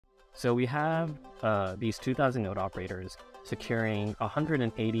So we have these 2,000 node operators securing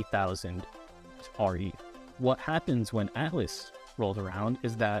 180,000 rETH. What happens when Atlas rolls around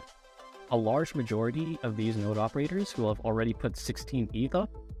is that a large majority of these node operators who have already put 16 ETH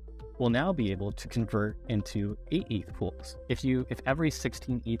up will now be able to convert into 8 ETH pools. If every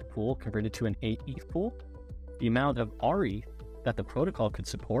 16 ETH pool converted to an 8 ETH pool, the amount of rETH that the protocol could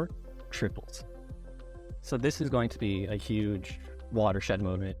support triples. So this is going to be a huge watershed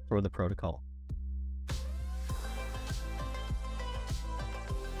moment for the protocol.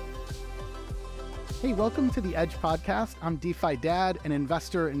 Hey, welcome to the Edge Podcast. I'm DeFi Dad, an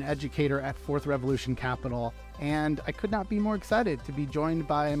investor and educator at Fourth Revolution Capital, and I could not be more excited to be joined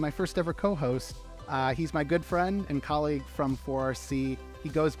by my first ever co-host. He's my good friend and colleague from 4RC. He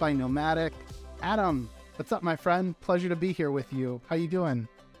goes by Nomadic. Adam, what's up, my friend? Pleasure to be here with you. How you doing?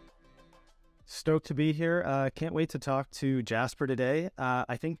 Stoked to be here. Can't wait to talk to Jasper today.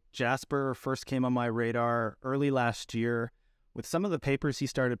 I think Jasper first came on my radar early last year with some of the papers he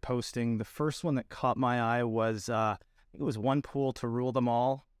started posting. The first one that caught my eye was, I think it was one pool to rule them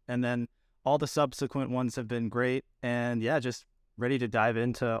all. And then all the subsequent ones have been great. And yeah, just ready to dive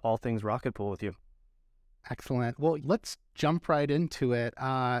into all things Rocket Pool with you. Excellent. Well, let's jump right into it.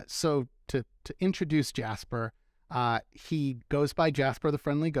 So to introduce Jasper, he goes by Jasper the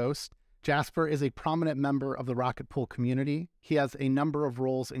Friendly Ghost. Jasper is a prominent member of the Rocket Pool community. He has a number of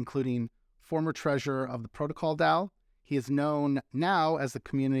roles, including former treasurer of the Protocol DAO. He is known now as the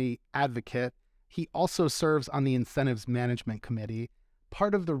community advocate. He also serves on the incentives management committee.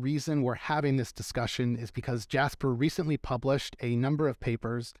 Part of the reason we're having this discussion is because Jasper recently published a number of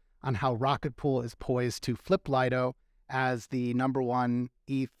papers on how Rocket Pool is poised to flip Lido as the #1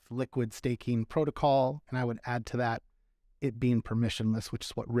 ETH liquid staking protocol. And I would add to that it being permissionless, which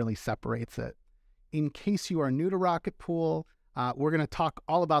is what really separates it. In case you are new to Rocket Pool, we're going to talk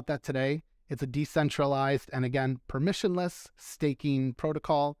all about that today. It's a decentralized and, again, permissionless staking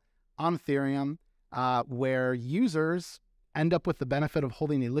protocol on Ethereum, where users end up with the benefit of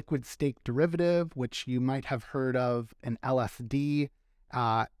holding a liquid stake derivative, which you might have heard of, an LSD,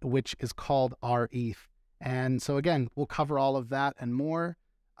 which is called rETH. And so, again, we'll cover all of that and more.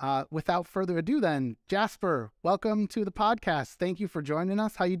 Without further ado, then, Jasper, welcome to the podcast. Thank you for joining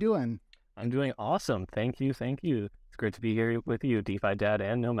us. How you doing? I'm doing awesome. Thank you. It's great to be here with you, DeFi Dad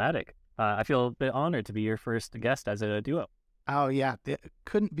and Nomadic. I feel a bit honored to be your first guest as a duo. Oh, yeah. It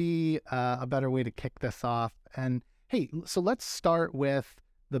couldn't be a better way to kick this off. And hey, so let's start with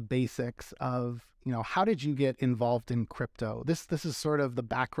the basics of, how did you get involved in crypto? This is sort of the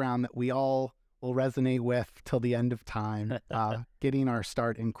background that we all will resonate with till the end of time, getting our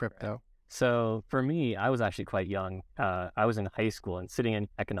start in crypto. Right. So for me, I was actually quite young. I was in high school and sitting in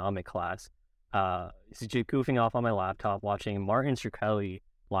economic class, goofing off on my laptop, watching Martin Shkreli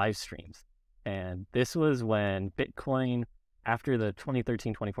live streams. And this was when Bitcoin, after the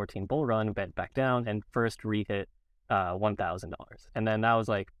 2013-2014 bull run, went back down and first re-hit $1,000. And then that was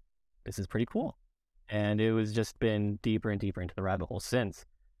like, this is pretty cool. And it was just been deeper and deeper into the rabbit hole since.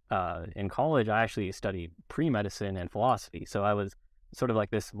 In college, I actually studied pre-medicine and philosophy. So I was sort of like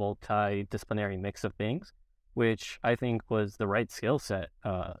this multidisciplinary mix of things, which I think was the right skill set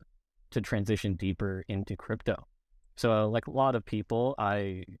to transition deeper into crypto. So like a lot of people,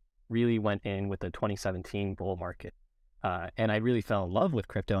 I really went in with the 2017 bull market. And I really fell in love with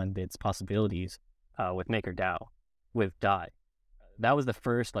crypto and its possibilities with MakerDAO, with DAI. That was the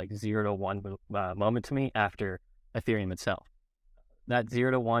first like 0 to 1 moment to me after Ethereum itself. That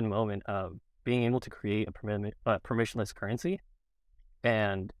 0 to 1 moment of being able to create a permissionless currency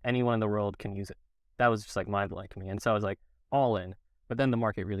and anyone in the world can use it. That was just like mind-blowing to me. And so I was like all in, but then the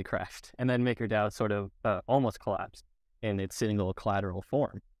market really crashed. And then MakerDAO sort of almost collapsed in its single collateral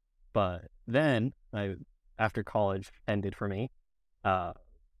form. But then after college ended for me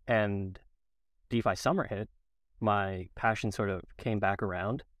and DeFi summer hit, my passion sort of came back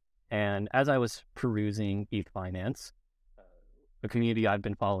around. And as I was perusing ETH Finance, a community I've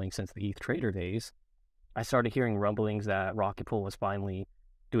been following since the ETH Trader days, I started hearing rumblings that Rocket Pool was finally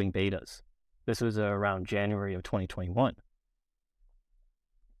doing betas. This was around January of 2021.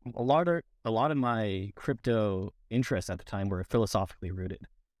 A lot of my crypto interests at the time were philosophically rooted.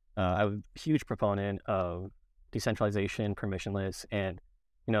 I was a huge proponent of decentralization, permissionless, and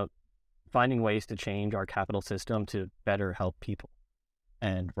finding ways to change our capital system to better help people.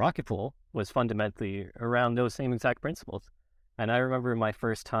 And Rocket Pool was fundamentally around those same exact principles. And I remember my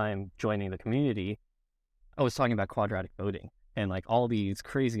first time joining the community, I was talking about quadratic voting and like all these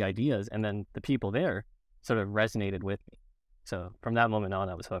crazy ideas. And then the people there sort of resonated with me. So from that moment on,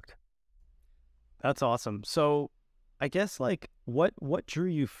 I was hooked. That's awesome. So I guess like what drew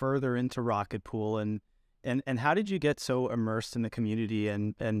you further into Rocket Pool, and how did you get so immersed in the community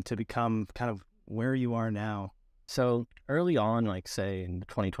and to become kind of where you are now? So early on, like say in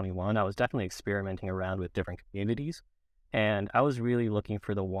 2021, I was definitely experimenting around with different communities, and I was really looking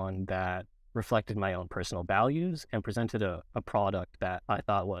for the one that reflected my own personal values and presented a product that I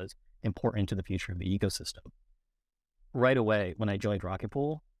thought was important to the future of the ecosystem. Right away, when I joined Rocket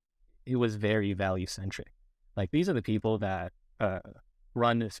Pool, it was very value centric. Like these are the people that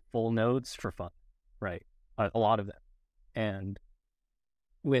run full nodes for fun, right? A lot of them. And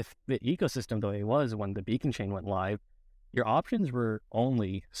with the ecosystem the way it was when the Beacon chain went live, your options were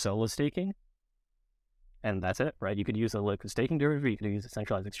only solo staking, and that's it, right? You could use a liquid staking derivative, you could use a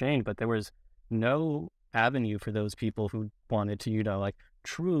centralized exchange, but there was no avenue for those people who wanted to, you know, like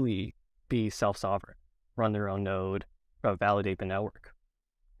truly be self-sovereign, run their own node, validate the network.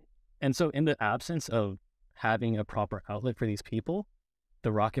 And so in the absence of having a proper outlet for these people,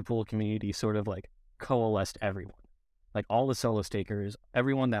 the Rocket Pool community sort of like coalesced everyone. Like all the solo stakers,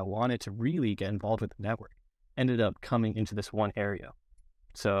 everyone that wanted to really get involved with the network ended up coming into this one area.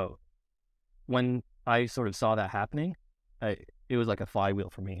 So when I sort of saw that happening, it was like a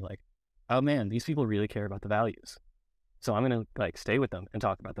flywheel for me. Like, oh man, these people really care about the values. So I'm going to like stay with them and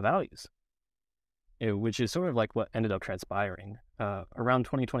talk about the values, which is sort of like what ended up transpiring. Around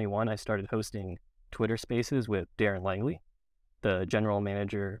 2021, I started hosting Twitter spaces with Darren Langley, the general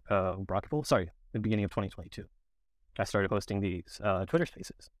manager of Rocket Pool. Sorry, the beginning of 2022. I started hosting these Twitter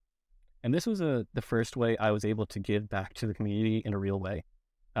spaces. And this was the first way I was able to give back to the community in a real way.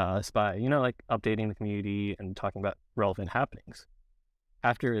 It's by, you know, like updating the community and talking about relevant happenings.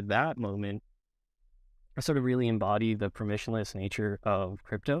 After that moment, I sort of really embodied the permissionless nature of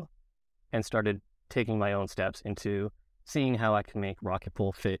crypto and started taking my own steps into seeing how I can make Rocket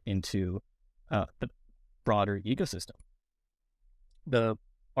Pool fit into the broader ecosystem. The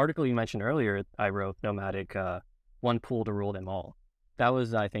article you mentioned earlier, I wrote, Nomadic, One Pool to Rule Them All. That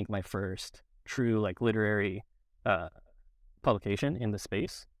was, I think, my first true like literary publication in the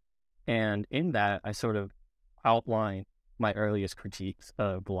space. And in that, I sort of outlined my earliest critiques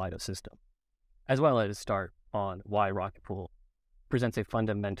of the Lido system, as well as start on why Rocket Pool presents a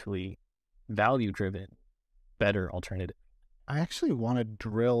fundamentally value-driven, better alternative. I actually want to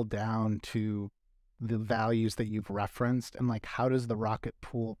drill down to the values that you've referenced and like how does the Rocket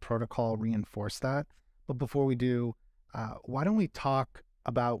Pool protocol reinforce that? But before we do, why don't we talk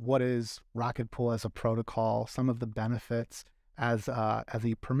about what is Rocket Pool as a protocol, some of the benefits as a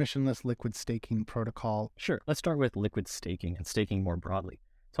permissionless liquid staking protocol? Sure. Let's start with liquid staking and staking more broadly.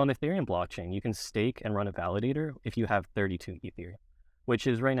 So on the Ethereum blockchain, you can stake and run a validator if you have 32 Ethereum, which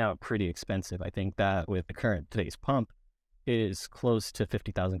is right now pretty expensive. I think that with the current today's pump is close to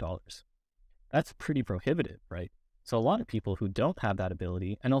 $50,000. That's pretty prohibitive, right? So a lot of people who don't have that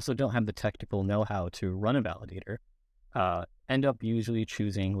ability and also don't have the technical know-how to run a validator end up usually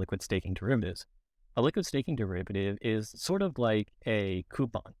choosing liquid staking derivatives. A liquid staking derivative is sort of like a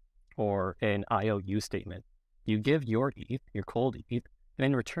coupon or an IOU statement. You give your ETH, your cold ETH, and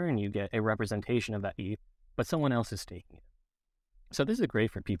in return you get a representation of that ETH, but someone else is staking it. So this is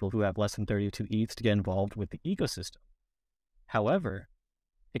great for people who have less than 32 ETHs to get involved with the ecosystem. However,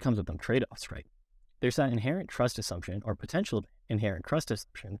 it comes with some trade-offs, right? There's that inherent trust assumption or potential inherent trust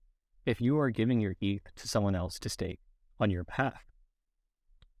assumption if you are giving your ETH to someone else to stake on your behalf.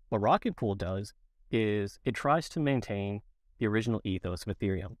 What Rocket Pool does is it tries to maintain the original ethos of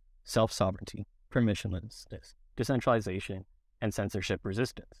Ethereum: self-sovereignty, permissionlessness, decentralization, and censorship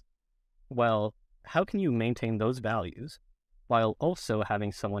resistance. Well, how can you maintain those values while also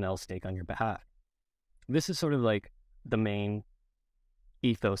having someone else stake on your behalf? This is sort of like the main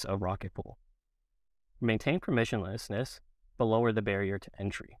ethos of Rocket Pool. Maintain permissionlessness, but lower the barrier to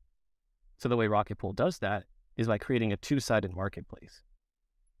entry. So the way Rocket Pool does that is by creating a two-sided marketplace.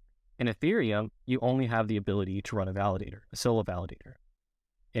 In Ethereum, you only have the ability to run a validator, a solo validator.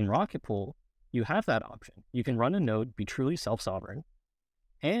 In Rocket Pool, you have that option. You can run a node, be truly self-sovereign,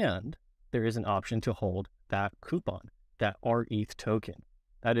 and there is an option to hold that coupon, that rETH token.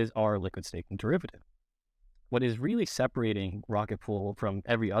 That is our liquid staking derivative. What is really separating Rocket Pool from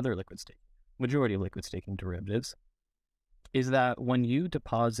every other liquid stake, majority of liquid staking derivatives, is that when you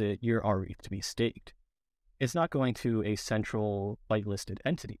deposit your rETH to be staked, it's not going to a central whitelisted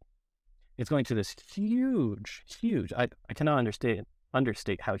entity. It's going to this huge, I cannot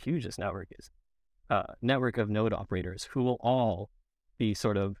understate how huge this network is. Network of node operators who will all be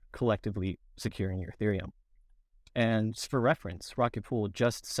sort of collectively securing your Ethereum. And for reference, Rocket Pool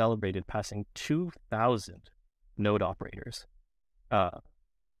just celebrated passing 2,000 node operators.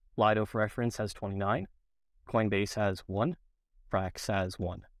 Lido, for reference, has 29. Coinbase has 1, Frax has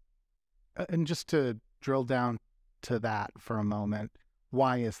 1. And just to drill down to that for a moment,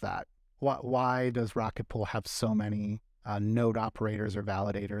 why is that? Why does Rocket Pool have so many node operators or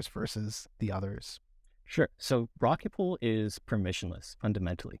validators versus the others? Sure. So Rocket Pool is permissionless,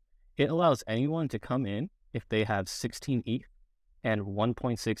 fundamentally. It allows anyone to come in if they have 16 ETH and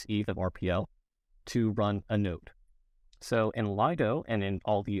 1.6 ETH of RPL to run a node. So in Lido and in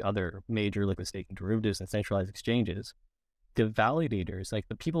all the other major liquid staking derivatives and centralized exchanges, the validators, like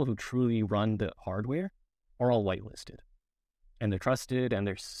the people who truly run the hardware, are all whitelisted. And they're trusted, and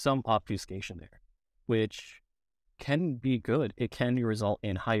there's some obfuscation there, which can be good. It can result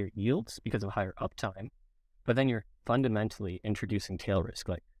in higher yields because of higher uptime, but then you're fundamentally introducing tail risk,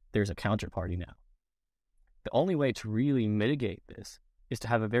 like there's a counterparty now. The only way to really mitigate this is to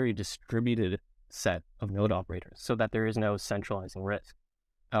have a very distributed set of node operators so that there is no centralizing risk.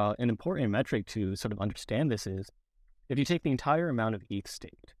 An important metric to sort of understand this is, if you take the entire amount of ETH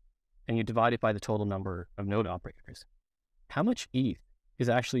staked and you divide it by the total number of node operators, how much ETH is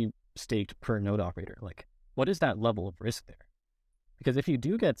actually staked per node operator? Like, what is that level of risk there? Because if you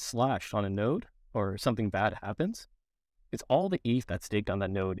do get slashed on a node or something bad happens, it's all the ETH that's staked on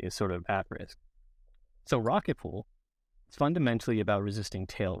that node is sort of at risk. So Rocket Pool is fundamentally about resisting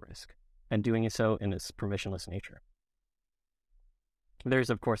tail risk and doing so in its permissionless nature. There's,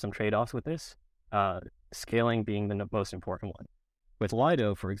 of course, some trade-offs with this, scaling being the most important one. With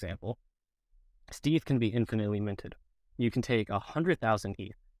Lido, for example, stETH can be infinitely minted. You can take 100,000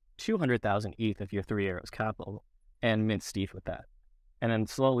 ETH, 200,000 ETH if you're 3 Arrows Capital, and mint stETH with that. And then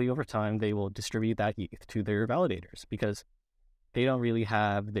slowly over time, they will distribute that ETH to their validators because they don't really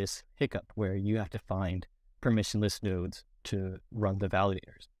have this hiccup where you have to find permissionless nodes to run the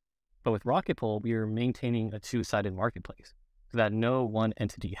validators. But with Rocket Pool, we are maintaining a two-sided marketplace so that no one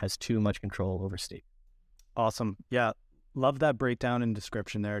entity has too much control over stake. Awesome. Yeah. Love that breakdown and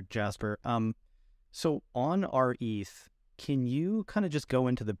description there, Jasper. So on rETH, can you kind of just go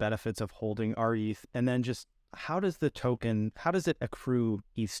into the benefits of holding rETH, and then just how does it accrue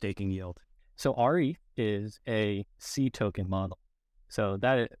ETH staking yield? So rETH is a C token model. So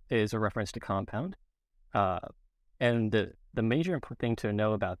that is a reference to Compound. And the major important thing to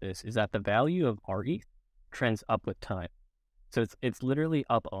know about this is that the value of rETH trends up with time. So it's literally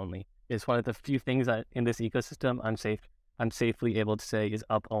up only. It's one of the few things that in this ecosystem I'm safely able to say is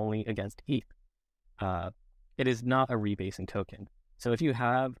up only against ETH. It is not a rebasing token. So if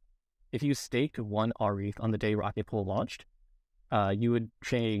you staked 1 rETH on the day Rocket Pool launched, you would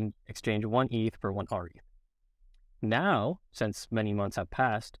exchange 1 ETH for 1 rETH. Now, since many months have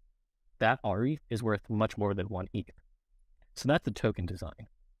passed, that rETH is worth much more than 1 ETH. So that's the token design.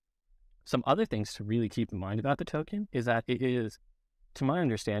 Some other things to really keep in mind about the token is that it is, to my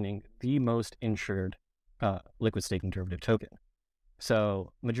understanding, the most insured liquid staking derivative token.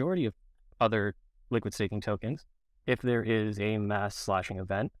 So majority of other liquid staking tokens, if there is a mass slashing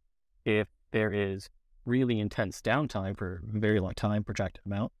event, if there is really intense downtime for a very long time, protracted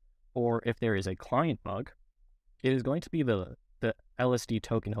amount, or if there is a client bug, it is going to be the LSD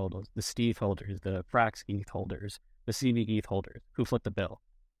token holders, the stETH holders, the Frax ETH holders, the CV ETH holders who foot the bill.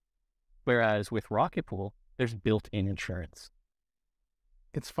 Whereas with Rocket Pool, there's built-in insurance.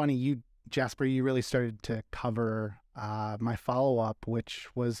 It's funny, Jasper, you really started to cover my follow-up, which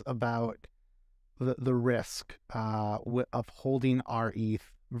was about the risk of holding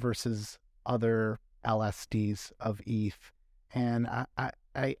rETH versus other LSDs of ETH. And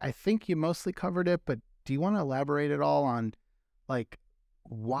I think you mostly covered it, but do you want to elaborate at all on like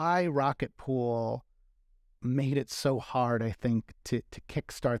why Rocket Pool made it so hard, I think, to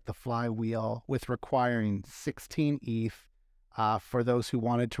kickstart the flywheel with requiring 16 ETH for those who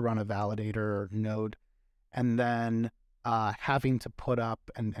wanted to run a validator or node, and then having to put up,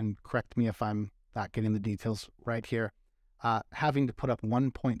 and correct me if I'm not getting the details right here, having to put up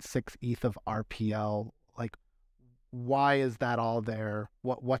 1.6 ETH of RPL. Like, why is that all there?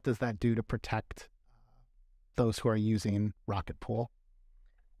 What does that do to protect those who are using Rocket Pool?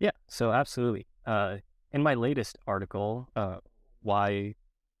 Yeah, so absolutely. In my latest article, why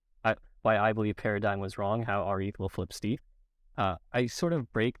I believe Paradigm was wrong, how rETH will flip stETH, I sort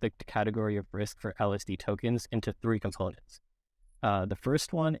of break the category of risk for LSD tokens into 3 components. The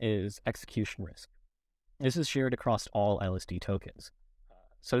first one is execution risk. This is shared across all LSD tokens.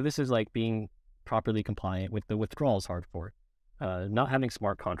 So this is like being properly compliant with the withdrawals hard fork, not having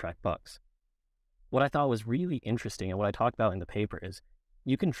smart contract bugs. What I thought was really interesting and what I talked about in the paper is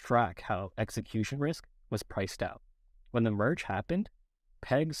you can track how execution risk was priced out. When the merge happened,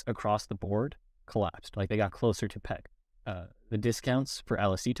 pegs across the board collapsed, like they got closer to peg. The discounts for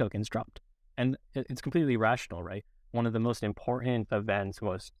LSD tokens dropped. And it's completely rational, right? One of the most important events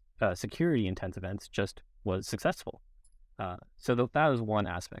was security intense events just was successful. So that was one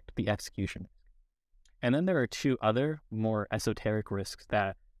aspect, the execution. And then there are two other more esoteric risks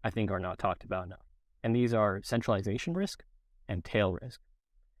that I think are not talked about enough. And these are centralization risk and tail risk.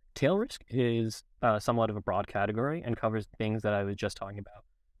 Tail risk is somewhat of a broad category and covers things that I was just talking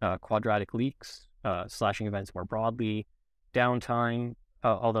about. Quadratic leaks, slashing events more broadly, downtime,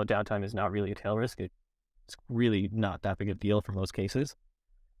 although downtime is not really a tail risk. It's really not that big a deal for most cases.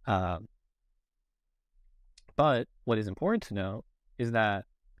 But what is important to know is that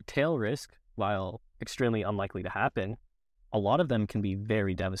tail risk, while extremely unlikely to happen, a lot of them can be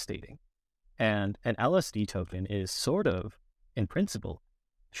very devastating. And an LSD token is sort of, in principle,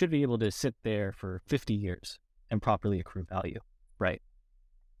 should be able to sit there for 50 years and properly accrue value, right?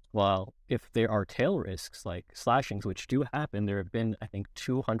 Well, if there are tail risks like slashings, which do happen, there have been, I think,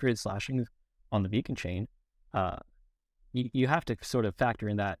 200 slashings on the Beacon chain, you have to sort of factor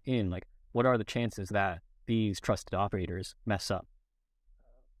in that in, like, what are the chances that these trusted operators mess up?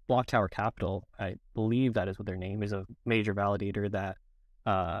 Block Tower Capital, I believe that is what their name is, a major validator that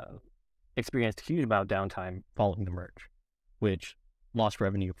experienced a huge amount of downtime following the merge, which lost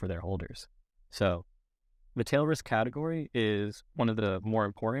revenue for their holders. So the tail risk category is one of the more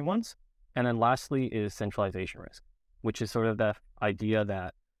important ones. And then lastly is centralization risk, which is sort of the idea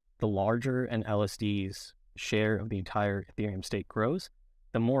that the larger an LSD's share of the entire Ethereum stake grows,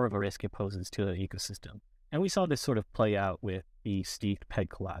 the more of a risk it poses to the ecosystem. And we saw this sort of play out with the stETH peg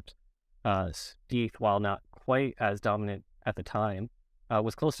collapse. stETH, while not quite as dominant at the time,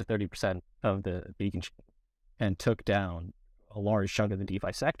 was close to 30% of the Beacon chain and took down a large chunk of the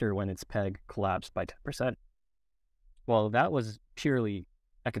DeFi sector when its peg collapsed by 10%. Well, that was purely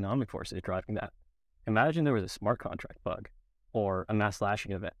economic forces driving that. Imagine there was a smart contract bug or a mass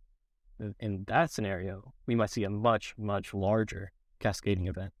slashing event. In that scenario, we might see a much, much larger cascading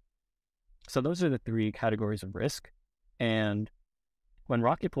event. So those are the three categories of risk. And when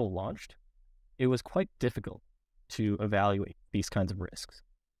Rocket Pool launched, it was quite difficult to evaluate these kinds of risks.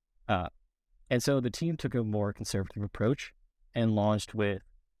 And so the team took a more conservative approach and launched with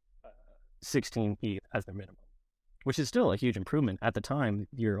 16 ETH as their minimum, which is still a huge improvement. At the time,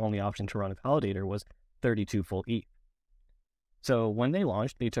 your only option to run a validator was 32 full ETH. So when they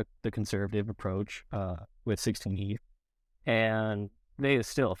launched, they took the conservative approach with 16 ETH, and they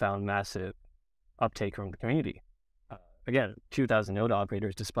still found massive uptake from the community. Again, 2,000 node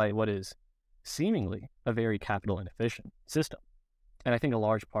operators, despite what is seemingly a very capital inefficient system. And I think a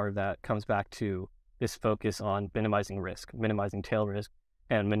large part of that comes back to this focus on minimizing risk, minimizing tail risk,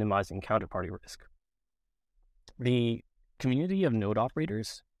 and minimizing counterparty risk. The community of node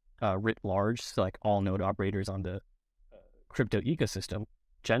operators, writ large, so like all node operators on the crypto ecosystem,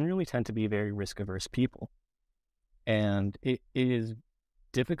 generally tend to be very risk-averse people. And it is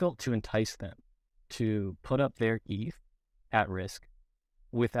difficult to entice them to put up their ETH at risk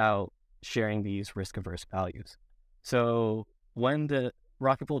without sharing these risk-averse values. So when the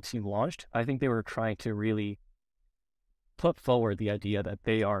Rocket Pool team launched, I think they were trying to really put forward the idea that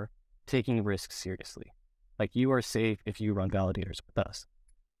they are taking risks seriously. Like, you are safe if you run validators with us.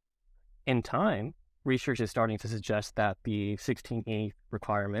 In time, research is starting to suggest that the 16 ETH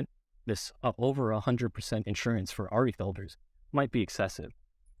requirement, this over 100% insurance for rETH holders, might be excessive.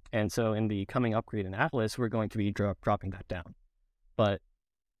 And so in the coming upgrade in Atlas, we're going to be dropping that down. But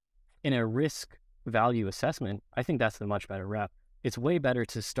in a risk value assessment, I think that's the much better route. It's way better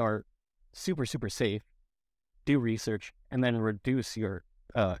to start super, super safe, do research, and then reduce your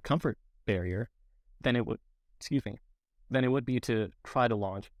comfort barrier than it would, than it would be to try to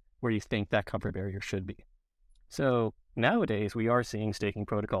launch where you think that comfort barrier should be. So nowadays, we are seeing staking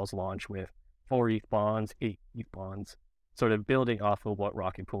protocols launch with 4 ETH bonds, 8 ETH bonds, sort of building off of what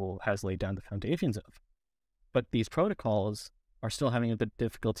Rocket Pool has laid down the foundations of. But these protocols are still having a bit of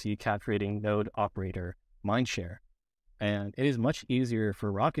difficulty capturing node operator mindshare. And it is much easier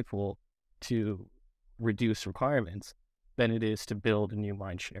for Rocket Pool to reduce requirements than it is to build a new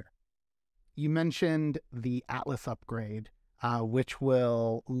mindshare. You mentioned the Atlas upgrade, which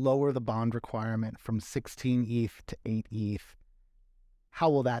will lower the bond requirement from 16 ETH to 8 ETH. How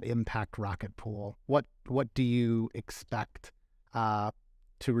will that impact Rocket Pool? What do you expect to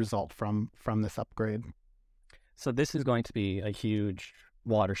result from this upgrade? So this is going to be a huge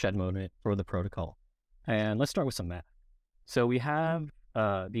watershed moment for the protocol. And let's start with some math. So we have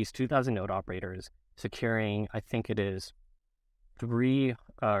these 2,000 node operators securing, I think it is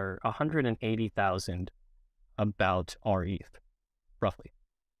 180,000 about rETH, roughly.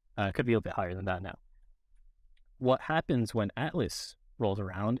 It could be a bit higher than that now. What happens when Atlas rolls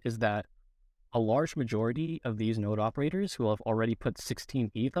around is that a large majority of these node operators who have already put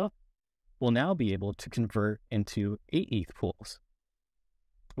 16 ETH up will now be able to convert into 8 ETH pools.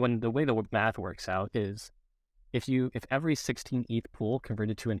 When the way the math works out is if every 16 ETH pool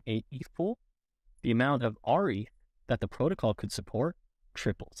converted to an 8 ETH pool, the amount of rETH that the protocol could support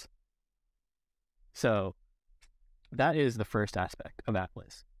triples. So that is the first aspect of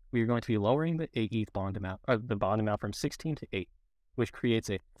Atlas. We are going to be lowering the 8 ETH bond amount, or the bond amount from 16 to 8, which creates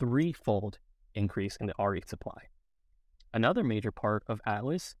a 3-fold increase in the rETH supply. Another major part of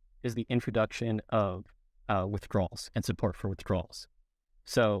Atlas is the introduction of withdrawals and support for withdrawals.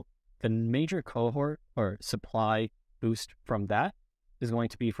 So the major cohort or supply boost from that is going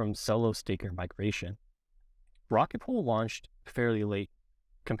to be from solo staker migration. Rocket Pool launched fairly late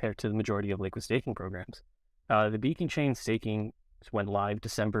compared to the majority of liquid staking programs. The Beacon Chain staking went live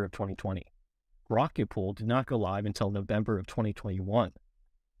December of 2020. Rocket Pool did not go live until November of 2021.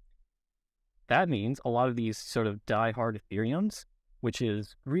 That means a lot of these sort of die-hard Ethereums, which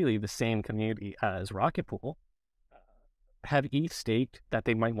is really the same community as Rocket Pool, have ETH staked that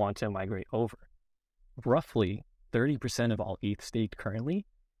they might want to migrate over. Roughly 30% of all ETH staked currently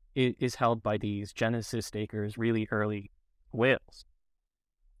is held by these Genesis stakers, really early whales.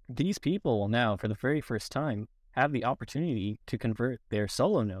 These people will now, for the very first time, have the opportunity to convert their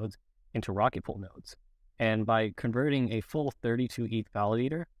solo nodes into Rocket Pool nodes. And by converting a full 32 ETH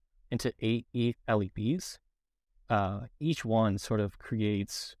validator into 8 ETH LEPs, each one sort of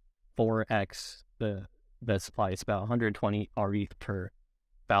creates 4x the supply. It's about 120 rETH per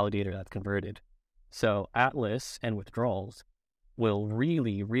validator that's converted. So Atlas and withdrawals will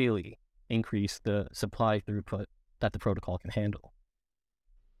really, really increase the supply throughput that the protocol can handle.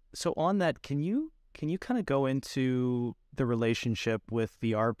 So on that, can you kind of go into the relationship with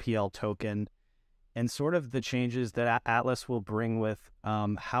the RPL token and sort of the changes that Atlas will bring with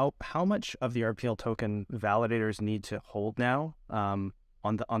how much of the RPL token validators need to hold now on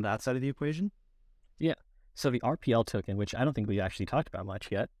that side of the equation? Yeah. So the RPL token, which I don't think we actually talked about much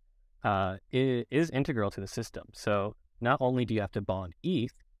yet, is integral to the system. So not only do you have to bond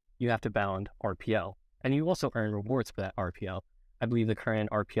ETH, you have to bound RPL, and you also earn rewards for that RPL. I believe the current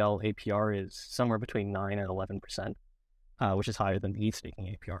RPL APR is somewhere between 9 and 11%, which is higher than the ETH staking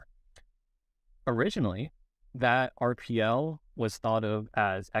APR. Originally, that RPL was thought of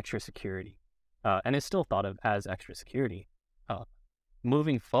as extra security, and is still thought of as extra security.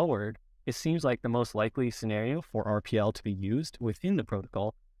 Moving forward, it seems like the most likely scenario for RPL to be used within the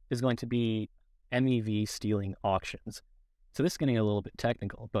protocol is going to be MEV stealing auctions. So this is getting a little bit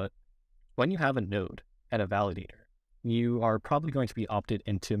technical, but when you have a node at a validator, you are probably going to be opted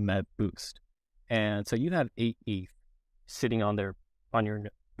into MEV Boost. And so you have 8 ETH sitting on your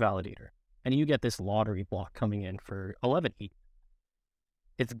validator, and you get this lottery block coming in for 11 ETH.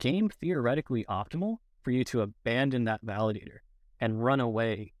 It's game theoretically optimal for you to abandon that validator and run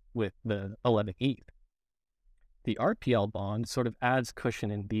away with the 11 ETH. The RPL bond sort of adds cushion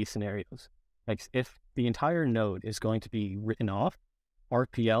in these scenarios. Like if the entire node is going to be written off,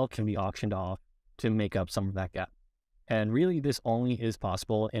 RPL can be auctioned off to make up some of that gap. And really, this only is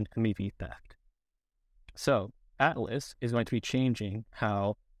possible in MEV theft. So Atlas is going to be changing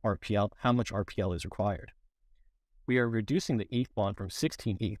how much RPL is required. We are reducing the ETH bond from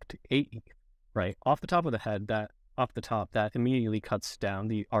 16 ETH to 8 ETH, right? Off the top, that immediately cuts down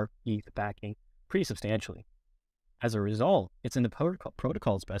the rETH backing pretty substantially. As a result, it's in the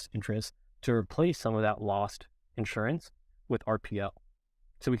protocol's best interest to replace some of that lost insurance with RPL.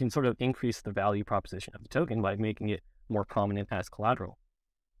 So we can sort of increase the value proposition of the token by making it more prominent as collateral.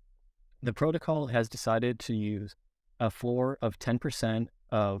 The protocol has decided to use a floor of 10%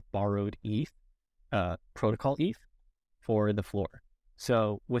 of borrowed ETH, protocol ETH, for the floor.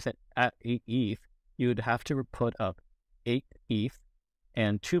 So with it at 8 ETH, you would have to put up 8 ETH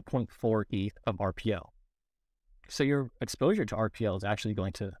and 2.4 ETH of RPL. So your exposure to RPL is actually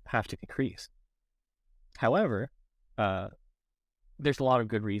going to have to increase. However, there's a lot of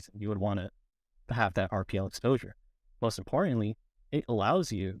good reason you would want to have that RPL exposure. Most importantly, it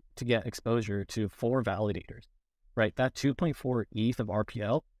allows you to get exposure to 4 validators, right? That 2.4 ETH of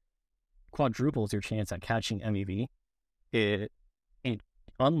RPL quadruples your chance at catching MEV. It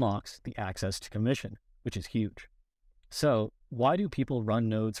unlocks the access to commission, which is huge. So why do people run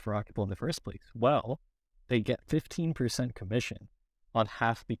nodes for Rocket Pool in the first place? Well, they get 15% commission on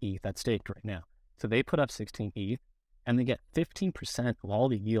half the ETH that's staked right now. So they put up 16 ETH, and they get 15% of all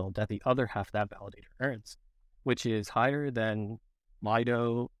the yield that the other half of that validator earns, which is higher than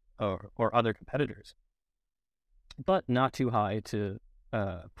Lido or other competitors, but not too high to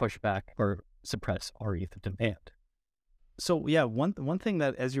push back or suppress rETH demand. So yeah, one thing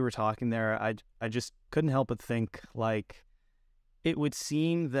that as you were talking there, I just couldn't help but think, like, it would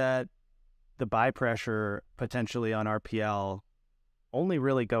seem that the buy pressure potentially on RPL only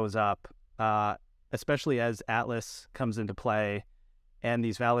really goes up, especially as Atlas comes into play and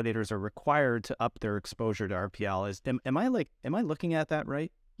these validators are required to up their exposure to RPL. Am I looking at that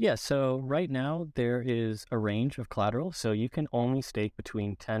right? Yeah, so right now there is a range of collateral, so you can only stake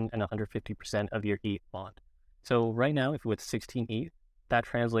between 10 and 150% of your ETH bond. So right now, if with 16 ETH, that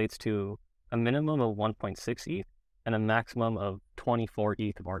translates to a minimum of 1.6 ETH and a maximum of 24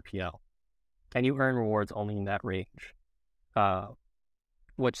 ETH of RPL. And you earn rewards only in that range.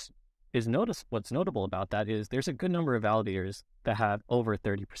 What's notable about that is there's a good number of validators that have over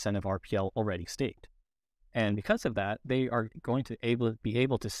 30% of RPL already staked. And because of that, they are going to be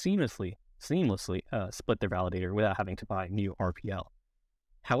able to seamlessly split their validator without having to buy new RPL.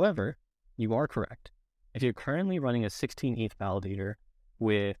 However, you are correct. If you're currently running a 16 ETH validator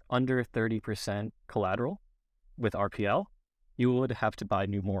with under 30% collateral with RPL, you would have to buy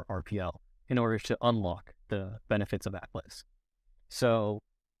more RPL in order to unlock the benefits of Atlas. So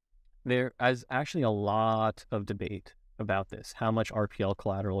there is actually a lot of debate about this, how much RPL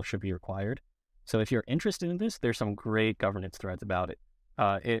collateral should be required. So if you're interested in this, there's some great governance threads about it.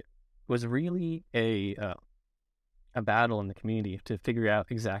 It was really a battle in the community to figure out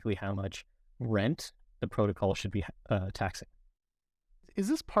exactly how much rent the protocol should be taxing. Is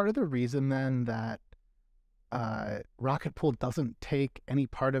this part of the reason then that Rocket Pool doesn't take any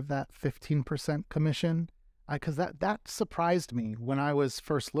part of that 15% commission? Because that surprised me when I was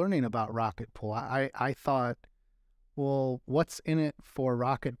first learning about Rocket Pool. I thought, well, what's in it for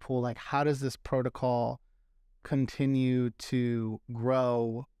Rocket Pool? Like, how does this protocol continue to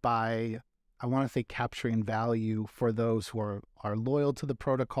grow by, I want to say, capturing value for those who are loyal to the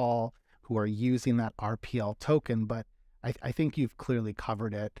protocol, who are using that RPL token? But I think you've clearly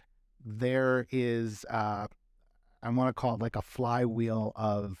covered it. There is, I want to call it like a flywheel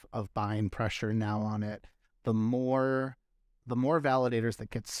of buying pressure now on it. The more validators that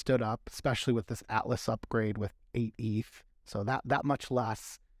get stood up, especially with this Atlas upgrade with 8 ETH, so that much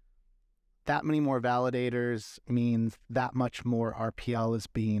less, that many more validators means that much more RPL is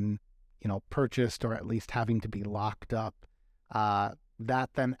being, purchased or at least having to be locked up.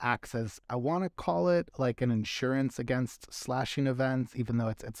 That then acts as, I want to call it like an insurance against slashing events, even though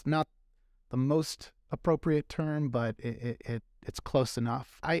it's not the most appropriate term, but it's close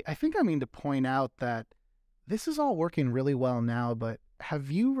enough. I think I mean to point out that this is all working really well now, but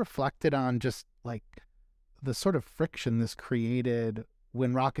have you reflected on just like the sort of friction this created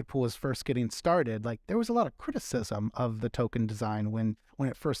when Rocket Pool was first getting started? Like, there was a lot of criticism of the token design when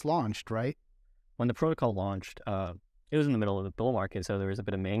it first launched, right? When the protocol launched, it was in the middle of the bull market, so there was a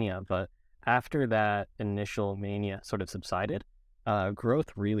bit of mania. But after that initial mania sort of subsided,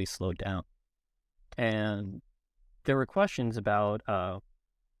 growth really slowed down. And there were questions about,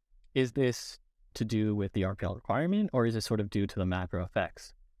 is this to do with the RPL requirement, or is it sort of due to the macro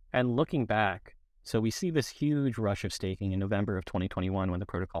effects? And looking back, so we see this huge rush of staking in November of 2021 when the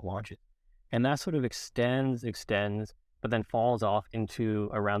protocol launches. And that sort of extends, but then falls off into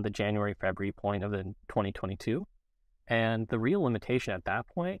around the January, February point of the 2022. And the real limitation at that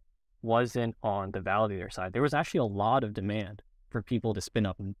point wasn't on the validator side. There was actually a lot of demand for people to spin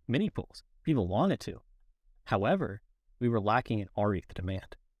up mini pools. People wanted to. However, we were lacking in rETH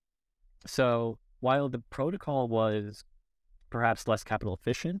demand. So while the protocol was perhaps less capital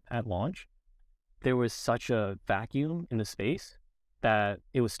efficient at launch, there was such a vacuum in the space that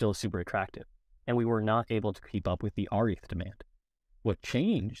it was still super attractive. And we were not able to keep up with the rETH demand. What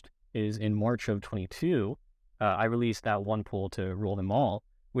changed is in March of 22, I released that one pool to rule them all,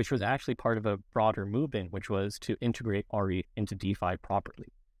 which was actually part of a broader movement, which was to integrate rETH into DeFi properly.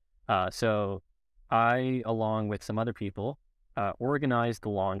 So I, along with some other people, organized the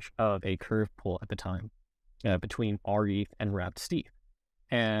launch of a curve pool at the time between rETH and wrapped Steve.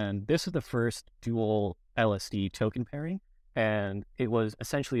 And this is the first dual LSD token pairing. And it was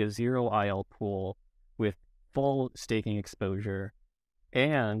essentially a zero IL pool with full staking exposure.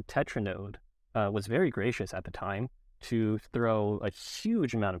 And Tetranode was very gracious at the time to throw a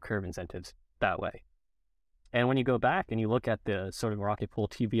huge amount of curve incentives that way. And when you go back and you look at the sort of Rocket Pool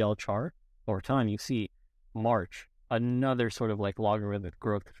TVL chart over time, you see March, another sort of like logarithmic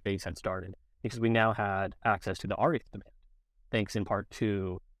growth phase had started because we now had access to the rETH demand, thanks in part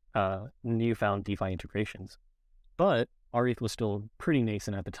to newfound DeFi integrations. But rETH was still pretty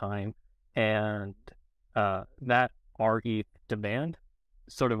nascent at the time, and that rETH demand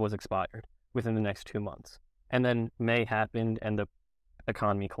sort of was expired within the next 2 months. And then May happened and the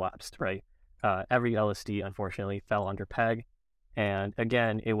economy collapsed, right? every LSD, unfortunately, fell under peg. And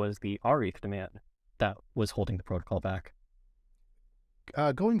again, it was the rETH demand that was holding the protocol back.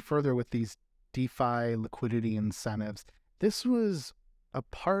 Going further with these DeFi liquidity incentives, this was a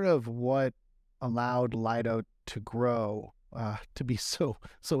part of what allowed Lido to grow, to be so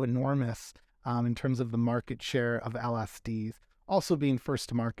enormous in terms of the market share of LSDs. Also being first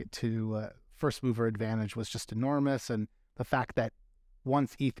to market to first mover advantage was just enormous. And the fact that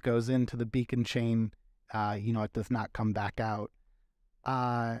once ETH goes into the beacon chain, it does not come back out.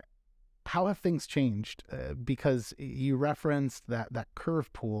 How have things changed? Because you referenced that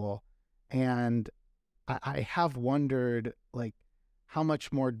curve pool, and I have wondered, like, how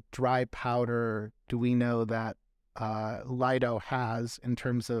much more dry powder do we know that Lido has in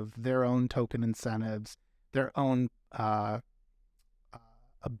terms of their own token incentives, their own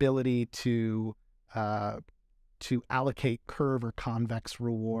ability to allocate curve or convex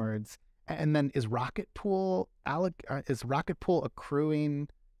rewards, and then is Rocket Pool accruing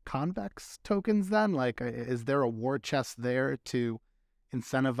convex tokens then? Like, is there a war chest there to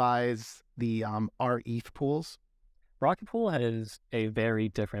incentivize the rETH pools? Rocket Pool has a very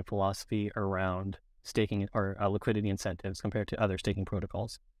different philosophy around staking or liquidity incentives compared to other staking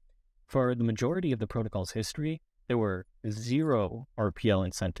protocols. For the majority of the protocol's history, there were 0 RPL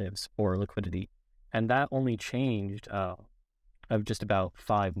incentives for liquidity, and that only changed of just about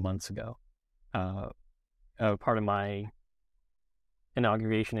 5 months ago. Part of my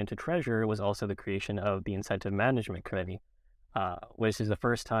inauguration into Treasure was also the creation of the Incentive Management Committee, which is the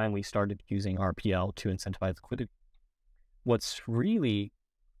first time we started using RPL to incentivize liquidity. What's really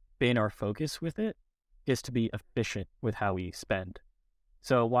been our focus with it is to be efficient with how we spend.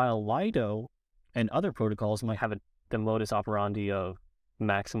 So while Lido and other protocols might have the modus operandi of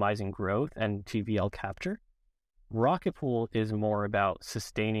maximizing growth and TVL capture, Rocket Pool is more about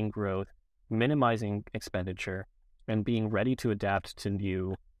sustaining growth, minimizing expenditure, and being ready to adapt to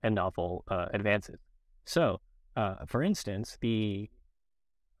new and novel advances. So, for instance, a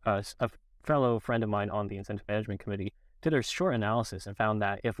fellow friend of mine on the Incentive Management Committee did a short analysis and found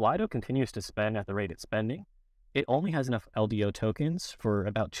that if Lido continues to spend at the rate it's spending, it only has enough LDO tokens for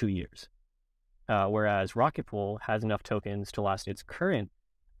about 2 years, whereas Rocket Pool has enough tokens to last its current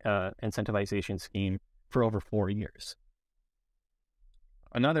incentivization scheme for over 4 years.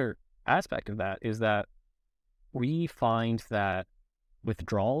 Another aspect of that is that we find that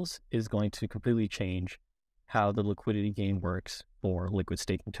withdrawals is going to completely change how the liquidity game works for liquid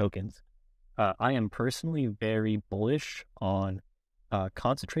staking tokens. I am personally very bullish on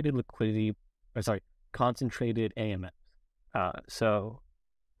concentrated AMMs. So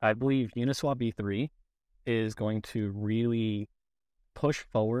I believe Uniswap V3 is going to really push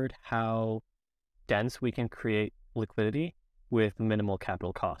forward how dense we can create liquidity with minimal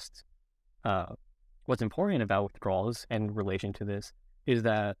capital costs. What's important about withdrawals in relation to this is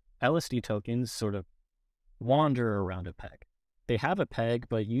that LSD tokens sort of wander around a peg. They have a peg,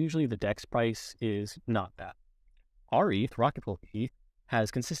 but usually the DEX price is not that. rETH, Rocket Pool ETH,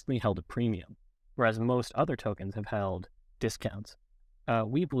 has consistently held a premium, whereas most other tokens have held discounts.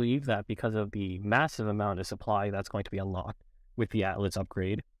 We believe that because of the massive amount of supply that's going to be unlocked with the Atlas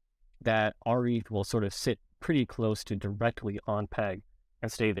upgrade, that rETH will sort of sit pretty close to directly on peg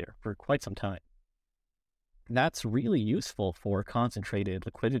and stay there for quite some time. That's really useful for concentrated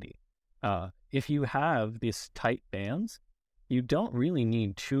liquidity. If you have these tight bands, you don't really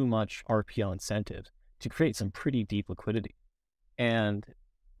need too much RPL incentives to create some pretty deep liquidity. And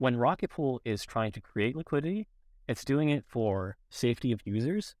when Rocket Pool is trying to create liquidity, it's doing it for safety of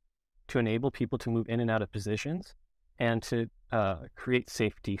users, to enable people to move in and out of positions, and to create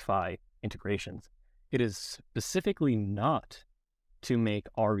safe DeFi integrations. It is specifically not to make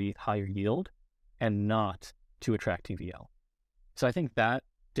rETH higher yield and not to attract TVL. So I think that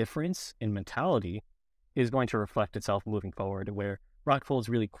difference in mentality is going to reflect itself moving forward, where Rocket Pool is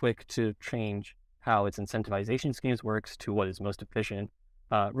really quick to change how its incentivization schemes works to what is most efficient,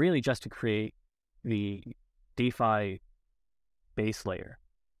 really just to create the DeFi base layer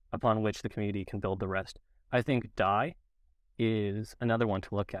upon which the community can build the rest. I think DAI is another one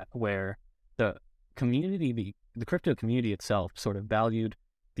to look at, where the community, the crypto community itself sort of valued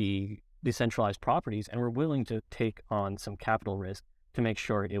the decentralized properties and were willing to take on some capital risk to make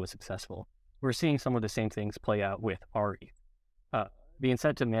sure it was successful. We're seeing some of the same things play out with rETH. The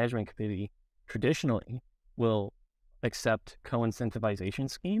Incentive Management Committee traditionally will accept co-incentivization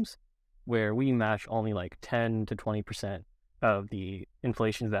schemes where we match only like 10 to 20% of the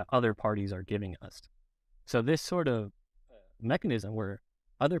inflations that other parties are giving us. So this sort of mechanism where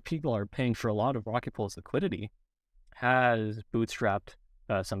other people are paying for a lot of Rocket Pool's liquidity has bootstrapped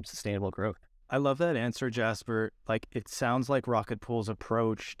some sustainable growth. I love that answer, Jasper. Like, it sounds like Rocket Pool's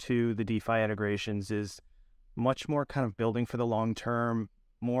approach to the DeFi integrations is much more kind of building for the long term,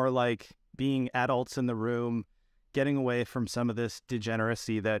 more like being adults in the room, getting away from some of this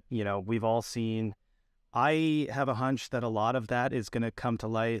degeneracy that, you know, we've all seen. I have a hunch that a lot of that is going to come to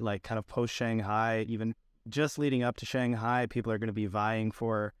light, like kind of post-Shanghai, even just leading up to Shanghai. People are going to be vying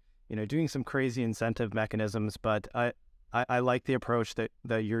for, you know, doing some crazy incentive mechanisms. But I like the approach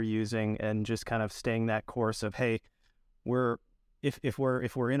that you're using, and just kind of staying that course of, hey, if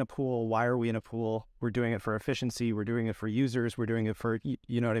we're in a pool, why are we in a pool? We're doing it for efficiency. We're doing it for users. We're doing it for,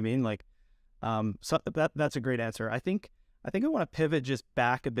 you know what I mean? Like, so that's a great answer. I think I want to pivot just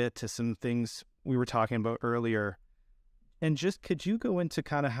back a bit to some things we were talking about earlier. And just, could you go into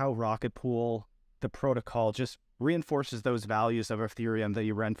kind of how Rocket Pool, the protocol, just reinforces those values of Ethereum that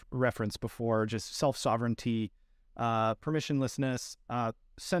you referenced before, just self-sovereignty, permissionlessness,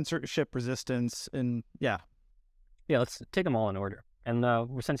 censorship resistance, and yeah, let's take them all in order. And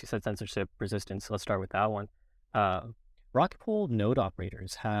since you said censorship resistance, let's start with that one. Rocket Pool node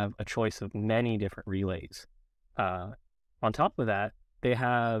operators have a choice of many different relays. On top of that, they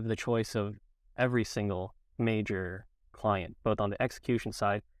have the choice of every single major client, both on the execution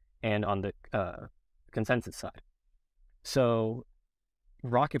side and on the consensus side. So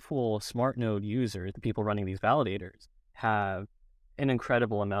Rocket Pool smart node users, the people running these validators, have an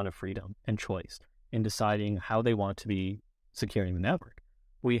incredible amount of freedom and choice in deciding how they want to be securing the network.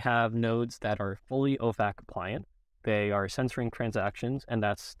 We have nodes that are fully OFAC compliant. They are censoring transactions, and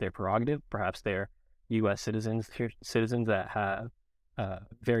that's their prerogative. Perhaps they're U.S. citizens that have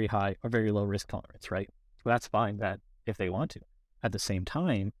very high or very low risk tolerance, right? Well, that's fine that if they want to. At the same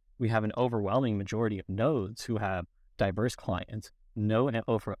time, we have an overwhelming majority of nodes who have diverse clients, no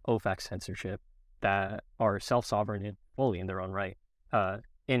OFAC censorship, that are self-sovereign and fully in their own right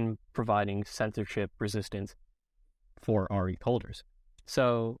in providing censorship resistance for rETH holders.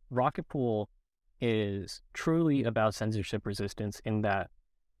 So Rocket Pool is truly about censorship resistance in that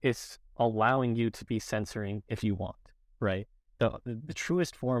it's allowing you to be censoring if you want, right? The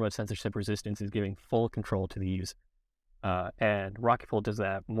truest form of censorship resistance is giving full control to the user. And Rocket Pool does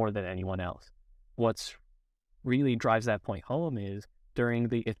that more than anyone else. What's really drives that point home is during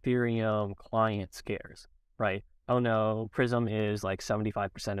the Ethereum client scares, right? Oh no, Prism is like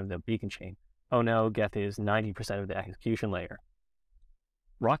 75% of the beacon chain. Oh no, Geth is 90% of the execution layer.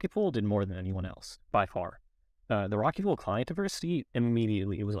 Rocket Pool did more than anyone else, by far. The Rocket Pool client diversity,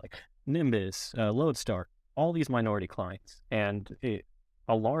 immediately, it was like Nimbus, Lodestar, all these minority clients. And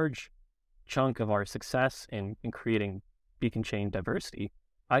a large chunk of our success in creating beacon chain diversity,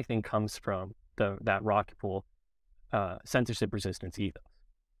 I think, comes from that Rocket Pool censorship resistance ethos.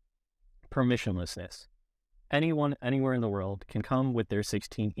 Permissionlessness. Anyone, anywhere in the world can come with their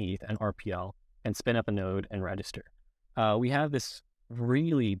 16 ETH and RPL and spin up a node and register. We have this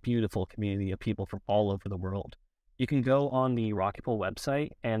really beautiful community of people from all over the world. You can go on the Rocket Pool website,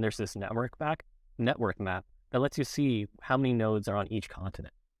 and there's this network map that lets you see how many nodes are on each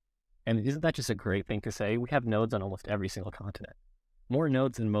continent. And isn't that just a great thing to say? We have nodes on almost every single continent. More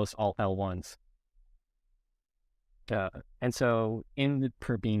nodes than most alt L1s. And so in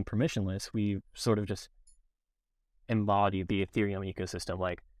being permissionless, we sort of just embody the Ethereum ecosystem.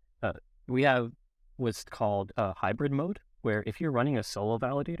 Like we have what's called a hybrid mode, where if you're running a solo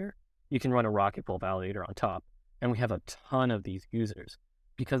validator, you can run a Rocket Pool validator on top. And we have a ton of these users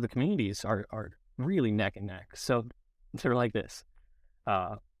because the communities are really neck and neck. So they're like this.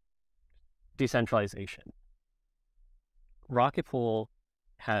 Decentralization. Rocket Pool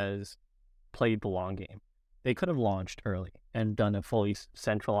has played the long game. They could have launched early and done a fully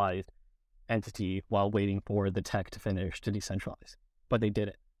centralized entity while waiting for the tech to finish to decentralize. But they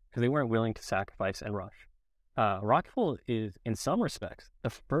didn't because they weren't willing to sacrifice and rush. Rocket Pool is, in some respects, the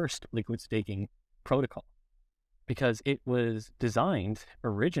first liquid staking protocol because it was designed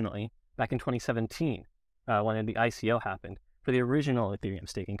originally back in 2017 when the ICO happened for the original Ethereum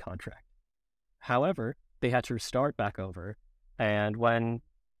staking contract. However, they had to start back over, and when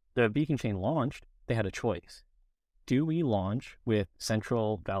the beacon chain launched, they had a choice. Do we launch with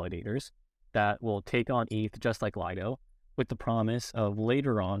central validators that will take on ETH just like Lido with the promise of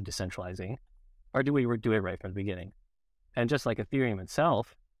later on decentralizing, or do we do it right from the beginning? And just like Ethereum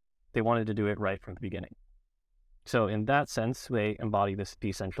itself, they wanted to do it right from the beginning. So in that sense, they embody this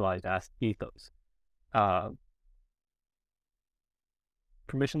decentralized ethos.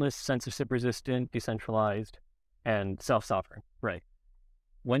 Permissionless, censorship resistant, decentralized, and self-sovereign, right?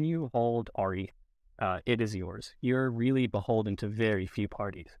 When you hold rETH, it is yours. You're really beholden to very few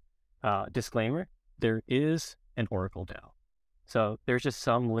parties. Disclaimer, there is an Oracle DAO. So there's just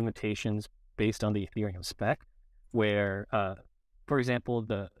some limitations based on the Ethereum spec, where, for example,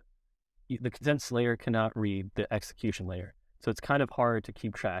 the consensus layer cannot read the execution layer. So it's kind of hard to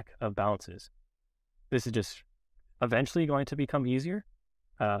keep track of balances. This is just eventually going to become easier.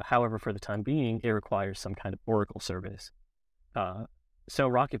 However, for the time being, it requires some kind of Oracle service. So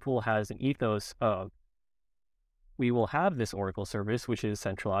Rocket Pool has an ethos of, we will have this Oracle service, which is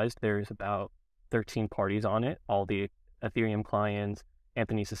centralized. There's about 13 parties on it, all the Ethereum clients,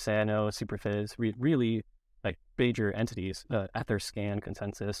 Anthony Sassano, Superfizz, really like major entities, Etherscan,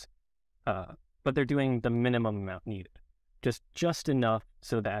 Consensus. But they're doing the minimum amount needed, just enough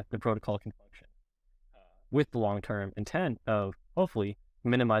so that the protocol can function, with the long-term intent of hopefully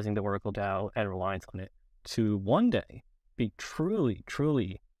minimizing the Oracle DAO and reliance on it to one day be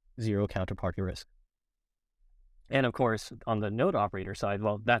truly zero counterparty risk. And of course, on the node operator side,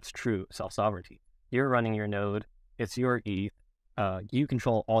 well, that's true self-sovereignty. You're running your node, it's your ETH, you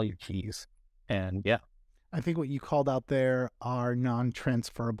control all your keys, and yeah. I think what you called out there are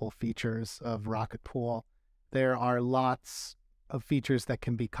non-transferable features of Rocket Pool. There are lots of features that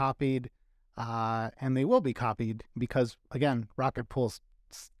can be copied, and they will be copied because, again, Rocket Pool's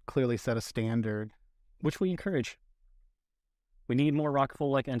clearly set a standard. Which we encourage. We need more Rocket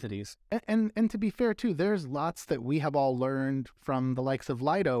Pool-like entities. And to be fair, too, there's lots that we have all learned from the likes of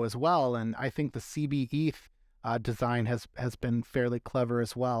Lido as well, and I think the CB ETH design has been fairly clever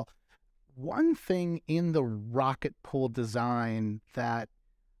as well. One thing in the Rocket Pool design that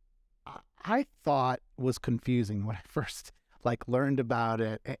I thought was confusing when I first learned about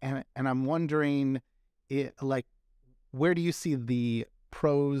it, and I'm wondering, where do you see the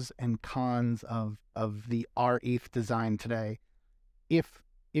pros and cons of the rETH design today?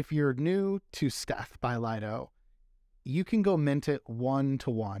 If you're new to Steph by Lido, you can go mint it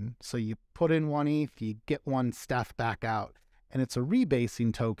 1-to-1. So you put in 1 ETH, you get 1 Steph back out, and it's a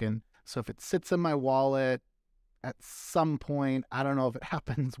rebasing token. So if it sits in my wallet at some point, I don't know if it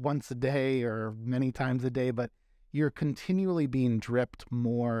happens once a day or many times a day, but you're continually being dripped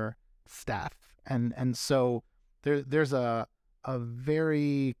more Steph. And so there's a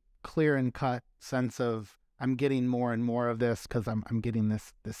very clear and cut sense of, I'm getting more and more of this because I'm getting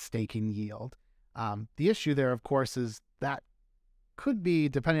this staking yield. The issue there, of course, is that could be,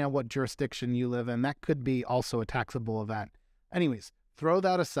 depending on what jurisdiction you live in, that could be also a taxable event. Anyways, throw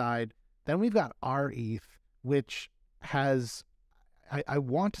that aside. Then we've got rETH, which has, I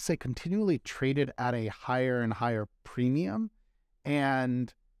want to say, continually traded at a higher and higher premium.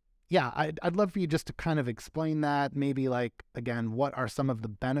 And yeah, I'd love for you just to kind of explain that. Maybe again, what are some of the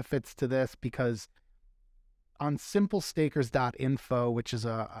benefits to this? Because on simplestakers.info, which is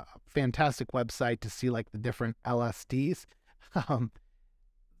a fantastic website to see the different LSDs,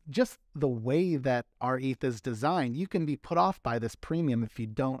 just the way that rETH is designed, you can be put off by this premium if you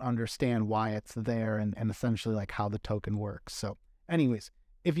don't understand why it's there and essentially how the token works. So anyways,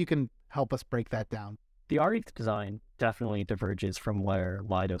 if you can help us break that down. The rETH design definitely diverges from where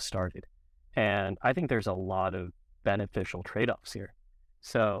Lido started. And I think there's a lot of beneficial trade-offs here.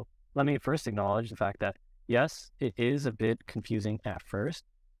 So let me first acknowledge the fact that, yes, it is a bit confusing at first.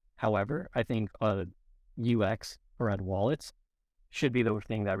 However, I think UX around wallets should be the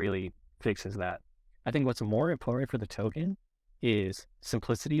thing that really fixes that. I think what's more important for the token is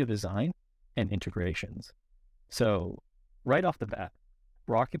simplicity of design and integrations. So right off the bat,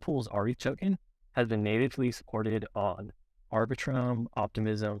 Rocket Pool's rETH token has been natively supported on Arbitrum,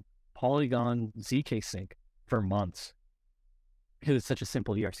 Optimism, Polygon, ZK Sync for months because it's such a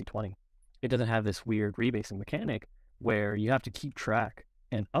simple ERC20. It doesn't have this weird rebasing mechanic where you have to keep track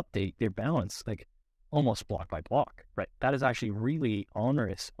and update your balance almost block by block, right? That is actually really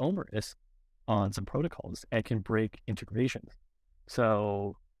onerous on some protocols and can break integrations.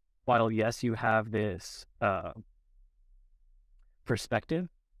 So while yes, you have this perspective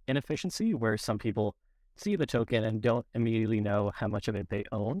inefficiency where some people see the token and don't immediately know how much of it they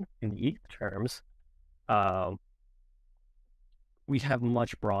own in ETH terms, we have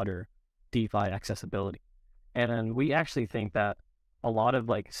much broader DeFi accessibility. And we actually think that a lot of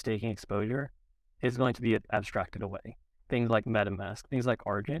staking exposure is going to be abstracted away. Things like MetaMask, things like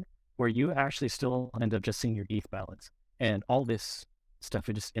Argent, where you actually still end up just seeing your ETH balance. And all this stuff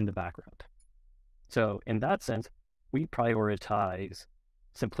is just in the background. So in that sense, we prioritize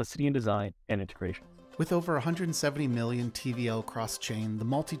simplicity in design and integration. With over 170 million TVL cross-chain, the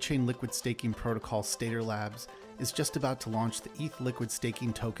multi-chain liquid staking protocol STADER Labs is just about to launch the ETH liquid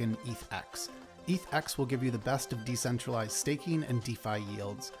staking token ETHX. ETHX will give you the best of decentralized staking and DeFi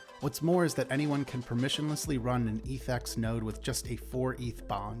yields. What's more is that anyone can permissionlessly run an ETHX node with just a 4 ETH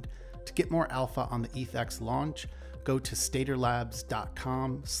bond. To get more alpha on the ETHX launch, go to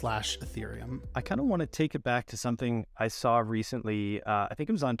staderlabs.com/Ethereum. I kind of want to take it back to something I saw recently. I think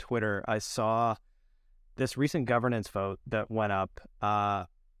it was on Twitter. I saw this recent governance vote that went up,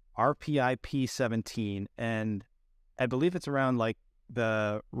 RPIP 17, and I believe it's around like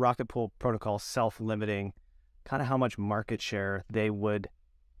the Rocket Pool protocol self-limiting kind of how much market share they would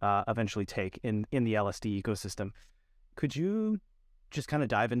eventually take in the LSD ecosystem. Could you just kind of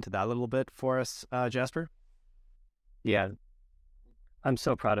dive into that a little bit for us, Jasper? Yeah, I'm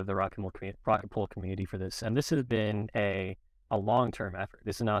so proud of the Rocket Pool community for this. And this has been a long-term effort.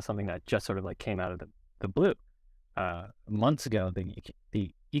 This is not something that just sort of like came out of the blue. Months ago,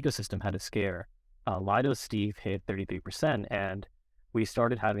 the ecosystem had a scare. Lido Steve hit 33%, and we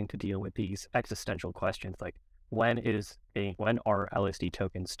started having to deal with these existential questions like, when are LSD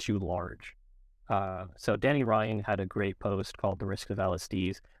tokens too large? So Danny Ryan had a great post called "The Risk of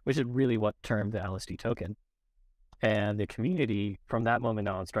LSDs," which is really what termed the LSD token. And the community from that moment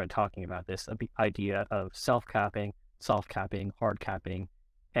on started talking about this idea of self-capping, soft capping, hard capping,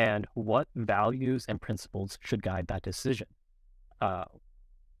 and what values and principles should guide that decision. And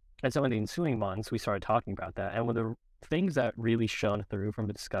so in the ensuing months, we started talking about that. And one of the things that really shone through from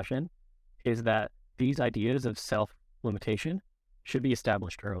the discussion is that these ideas of self-limitation should be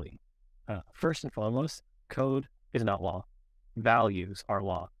established early. First and foremost, code is not law. Values are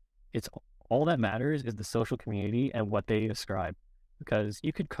law. It's all that matters is the social community and what they ascribe. Because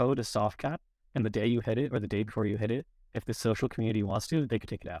you could code a soft cap, and the day you hit it or the day before you hit it, if the social community wants to, they could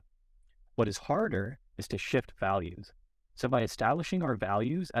take it out. What is harder is to shift values. So by establishing our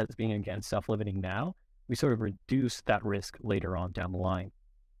values as being, again, self-limiting now, we sort of reduce that risk later on down the line.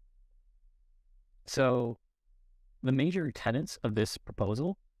 So the major tenets of this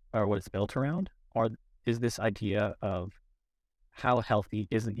proposal, or what it's built around, is this idea of how healthy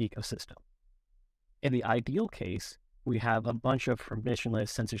is the ecosystem. In the ideal case, we have a bunch of permissionless,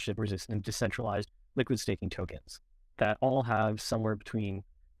 censorship-resistant, decentralized liquid staking tokens that all have somewhere between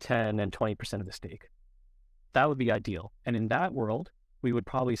 10 and 20% of the stake. That would be ideal. And in that world, we would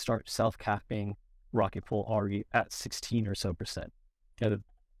probably start self-capping Rocket Pool RE at 16 or so percent.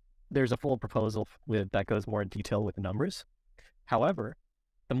 There's a full proposal that goes more in detail with the numbers. However,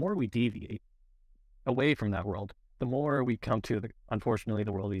 the more we deviate away from that world, the more we come to, unfortunately,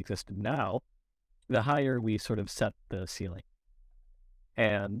 the world we exist in now, the higher we sort of set the ceiling.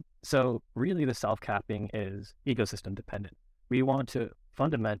 And so really the self-capping is ecosystem dependent. We want to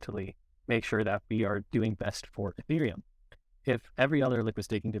fundamentally make sure that we are doing best for Ethereum. If every other liquid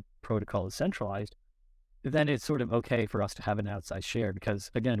staking protocol is centralized, then it's sort of okay for us to have an outsized share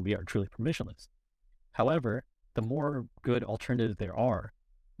because, again, we are truly permissionless. However, the more good alternatives there are,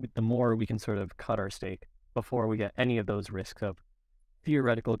 the more we can sort of cut our stake before we get any of those risks of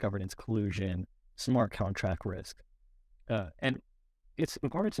theoretical governance collusion, smart contract risk. And it's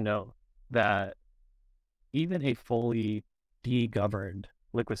important to know that even a fully de-governed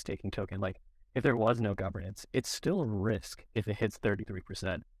liquid staking token, like if there was no governance, it's still a risk if it hits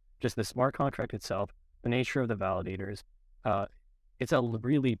 33%. Just the smart contract itself, the nature of the validators, it's a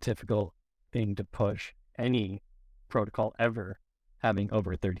really difficult thing to push any protocol ever having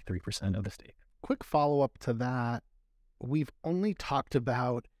over 33% of the stake. Quick follow-up to that. We've only talked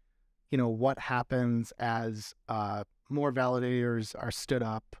about, what happens as more validators are stood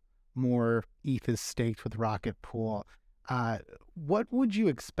up, more ETH is staked with Rocket Pool. What would you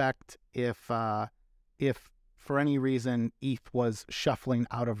expect if for any reason ETH was shuffling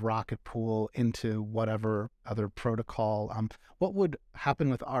out of Rocket Pool into whatever other protocol? What would happen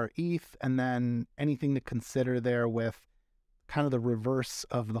with our ETH, and then anything to consider there with kind of the reverse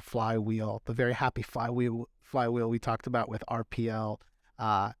of the flywheel, the very happy flywheel we talked about with RPL,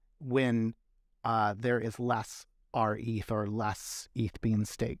 when there is less rETH or less ETH being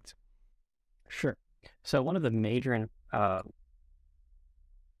staked? Sure. So one of the major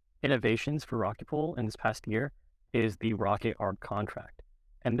innovations for Rocket Pool in this past year is the Rocket Arc contract.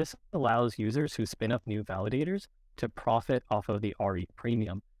 And this allows users who spin up new validators to profit off of the rETH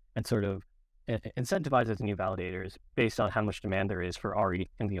premium and sort of incentivizes new validators based on how much demand there is for rETH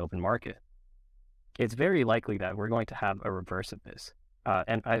in the open market. It's very likely that we're going to have a reverse of this.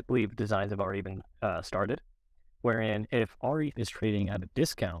 And I believe designs have already been started, wherein if rETH is trading at a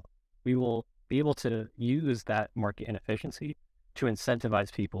discount, we will be able to use that market inefficiency to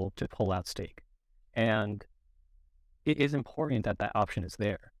incentivize people to pull out stake. And it is important that that option is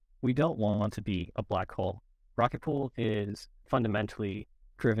there. We don't want to be a black hole. Rocket Pool is fundamentally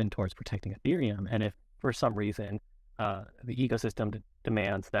driven towards protecting Ethereum. And if for some reason the ecosystem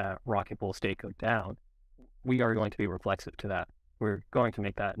demands that Rocket Pool stake go down, we are going to be reflexive to that. we're going to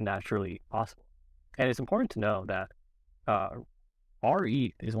make that naturally possible. And it's important to know that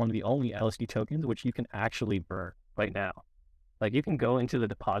rETH is one of the only LSD tokens which you can actually burn right now. Like, you can go into the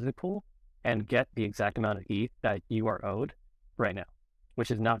deposit pool and get the exact amount of ETH that you are owed right now,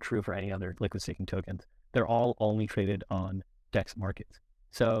 which is not true for any other liquid staking tokens. They're all only traded on DEX markets.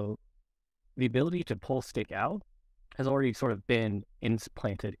 So the ability to pull stake out has already sort of been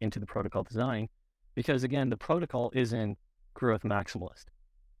implanted into the protocol design, because again, the protocol isn't growth maximalist.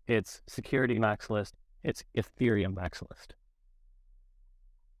 It's security maximalist. It's Ethereum maximalist.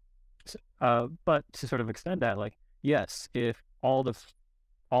 So, but to sort of extend that, like, yes, if all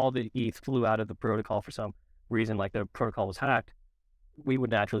the ETH flew out of the protocol for some reason, like the protocol was hacked, we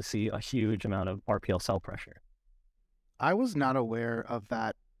would naturally see a huge amount of RPL sell pressure. I was not aware of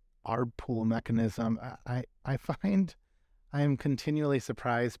that ARB pool mechanism. I find I am continually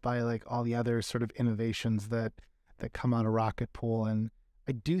surprised by like all the other sort of innovations that come out of Rocket Pool, and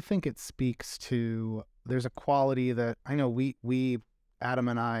I do think it speaks to there's a quality that I know we Adam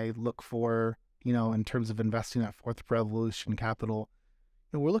and I look for, you know, in terms of investing at Fourth Revolution Capital.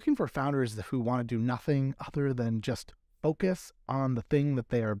 You know, we're looking for founders who want to do nothing other than just focus on the thing that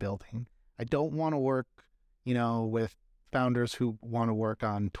they are building. I don't want to work, you know, with founders who want to work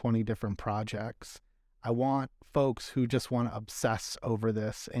on 20 different projects. I want folks who just want to obsess over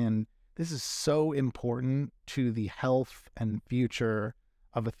this. And this is so important to the health and future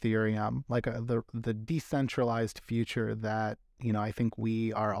of Ethereum, like the decentralized future that, you know, I think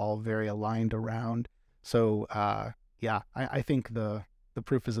we are all very aligned around. So, yeah, I think the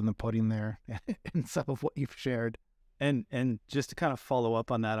proof is in the pudding there in some of what you've shared. And just to kind of follow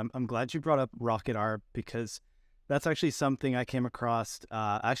up on that, I'm glad you brought up Rocket ARB, because that's actually something I came across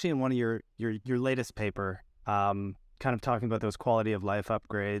actually in one of your latest paper, kind of talking about those quality of life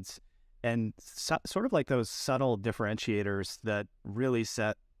upgrades and sort of like those subtle differentiators that really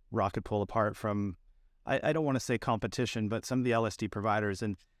set Rocket Pool apart from, I don't want to say competition, but some of the LSD providers.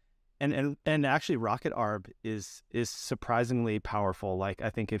 And actually Rocket ARB is surprisingly powerful. Like, I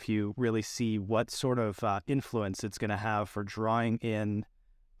think if you really see what sort of influence it's going to have for drawing in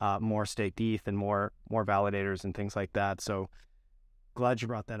more staked ETH and more validators and things like that. So glad you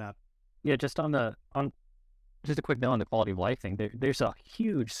brought that up. Yeah, just just a quick note on the quality of life thing. There's a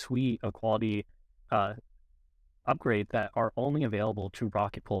huge suite of quality upgrades that are only available to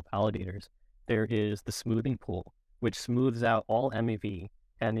Rocket Pool validators. There is the smoothing pool, which smooths out all MEV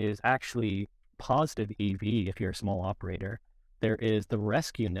and is actually positive EV if you're a small operator. There is the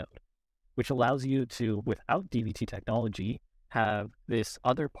rescue node, which allows you to, without DVT technology, have this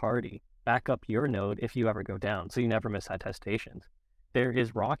other party back up your node if you ever go down, so you never miss attestations. There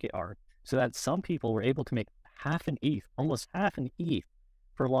is Rocket ARB, so that some people were able to make half an ETH, almost half an ETH,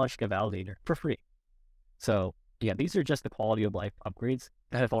 for launching a validator for free. So yeah, these are just the quality of life upgrades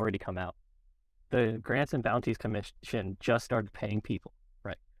that have already come out. The Grants and Bounties Commission just started paying people,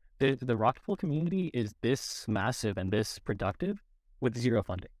 right? The Rocket Pool community is this massive and this productive with zero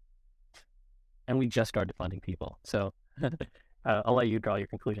funding. And we just started funding people. So I'll let you draw your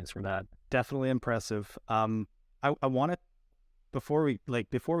conclusions from that. Definitely impressive. I want to, before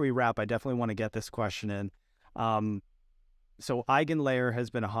we wrap, I definitely want to get this question in. So EigenLayer has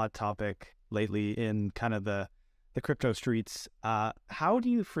been a hot topic lately in kind of the crypto streets. How do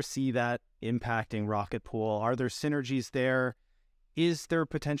you foresee that impacting Rocket Pool? Are there synergies there? Is there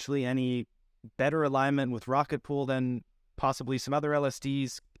potentially any better alignment with Rocket Pool than possibly some other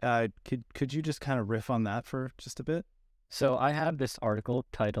LSDs? Could you just kind of riff on that for just a bit? So I have this article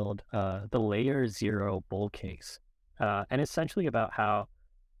titled The Layer Zero Bull Case. And essentially about how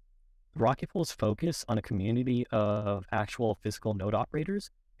Rocket Pool's focus on a community of actual physical node operators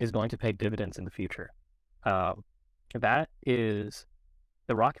is going to pay dividends in the future. That is,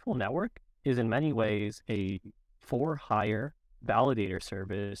 the Rocket Pool network is in many ways a for-hire validator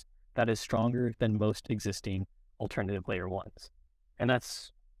service that is stronger than most existing alternative layer ones. And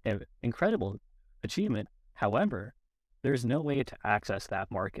that's an incredible achievement. However, there's no way to access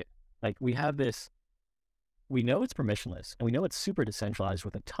that market. Like, we have this, we know it's permissionless and we know it's super decentralized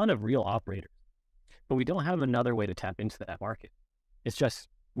with a ton of real operators, but we don't have another way to tap into that market. It's just,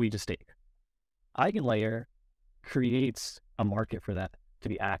 we just stake. EigenLayer creates a market for that to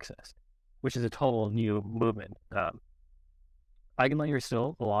be accessed, which is a total new movement. EigenLayer is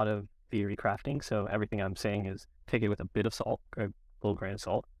still a lot of theory crafting, so everything I'm saying is take it with a bit of salt, a little grain of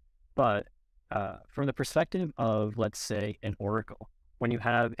salt. But from the perspective of, let's say, an oracle, when you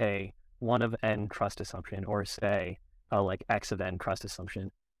have a 1 of n trust assumption, or say like x of n trust assumption,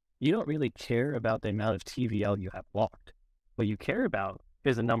 you don't really care about the amount of TVL you have locked. What you care about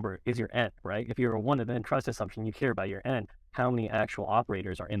is the number, is your n, right? If you're a 1 of n trust assumption, you care about your n. how many actual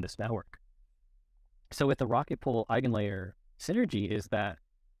operators are in this network. So with the Rocket Pool eigenlayer synergy is that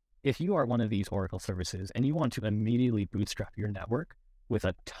if you are one of these Oracle services and you want to immediately bootstrap your network with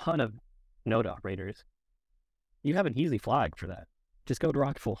a ton of node operators, you have an easy flag for that. Just go to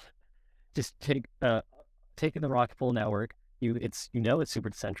Rocket Pool. Just take the Rocket Pool network. It's super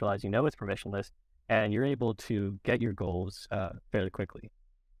decentralized. It's permissionless, and you're able to get your goals fairly quickly.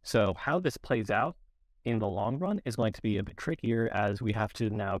 So how this plays out in the long run is going to be a bit trickier, as we have to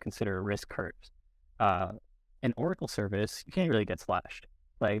now consider risk curves. An Oracle service, you can't really get slashed.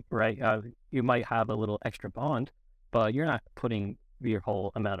 Like, right? You might have a little extra bond, but you're not putting your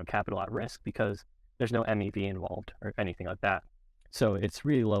whole amount of capital at risk because there's no MEV involved or anything like that. So it's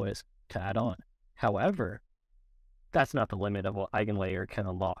really low risk to add on. However, that's not the limit of what eigenlayer can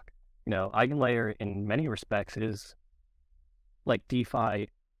unlock. Eigenlayer in many respects is like DeFi,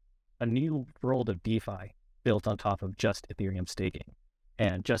 a new world of DeFi built on top of just Ethereum staking.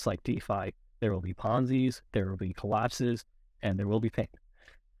 And just like DeFi, there will be Ponzi's, there will be collapses, and there will be pain,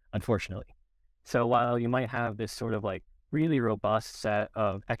 unfortunately. So while you might have this sort of like really robust set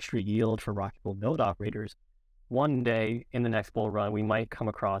of extra yield for Rocket Pool node operators, one day in the next bull run, we might come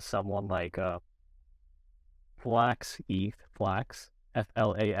across someone like Flax,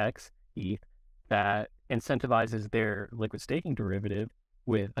 F-L-A-X, ETH, that incentivizes their liquid staking derivative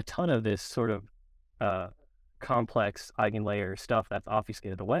with a ton of this sort of complex eigenlayer stuff that's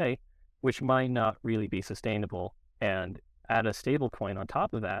obfuscated away, which might not really be sustainable. And add a stable coin on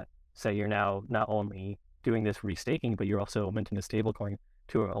top of that, say you're now not only doing this restaking, but you're also minting a stable coin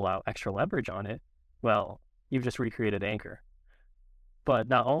to allow extra leverage on it. Well, you've just recreated Anchor. But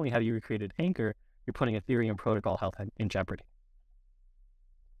not only have you recreated Anchor, you're putting Ethereum protocol health in jeopardy.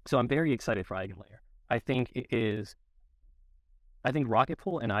 So I'm very excited for eigenlayer. I think Rocket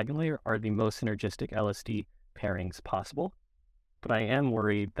Pool and eigenlayer are the most synergistic LSD pairings possible, but I am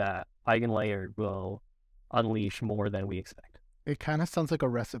worried that eigenlayer will unleash more than we expect. It kind of sounds like a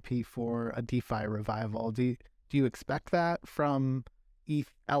recipe for a DeFi revival. Do you expect that from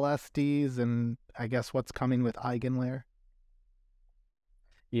ETH LSDs and I guess what's coming with eigenlayer?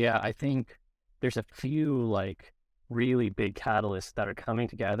 Yeah, I think there's a few like really big catalysts that are coming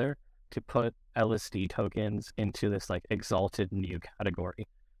together to put LSD tokens into this like exalted new category.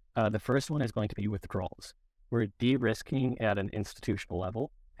 The first one is going to be withdrawals. We're de-risking at an institutional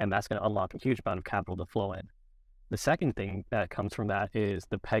level, and that's going to unlock a huge amount of capital to flow in. The second thing that comes from that is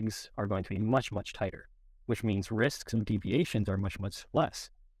the pegs are going to be much, much tighter, which means risks and deviations are much, much less.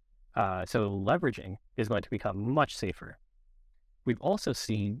 So leveraging is going to become much safer. We've also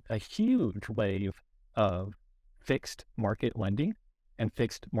seen a huge wave of fixed market lending and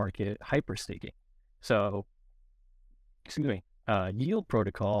fixed market hyperstaking. So, Yield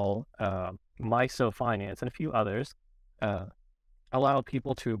Protocol, MISO Finance, and a few others allow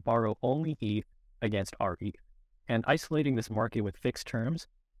people to borrow only ETH against rETH. And isolating this market with fixed terms,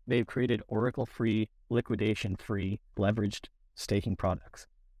 they've created Oracle-free, liquidation-free, leveraged staking products,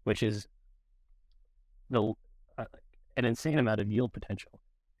 which is an insane amount of yield potential.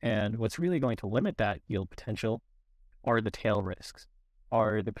 And what's really going to limit that yield potential are the tail risks,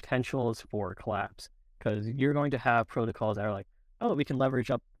 are the potentials for collapse. Because you're going to have protocols that are like, oh, we can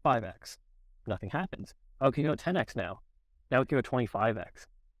leverage up 5x. Nothing happens. Oh, we can go 10x now. Now we can go 25x.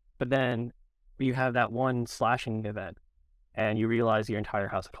 But then you have that one slashing event, and you realize your entire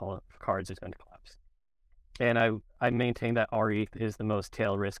house of cards is going to collapse. And I maintain that rETH is the most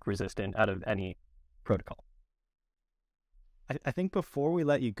tail risk resistant out of any protocol. I think before we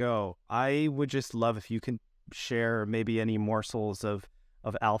let you go, I would just love if you can share maybe any morsels of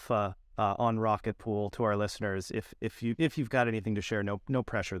alpha on Rocket Pool to our listeners. If you've got anything to share, no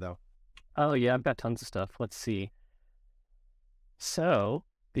pressure though. Oh yeah, I've got tons of stuff. Let's see. So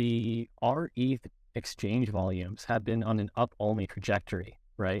the rETH exchange volumes have been on an up-only trajectory,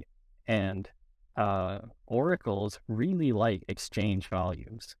 right? And oracles really like exchange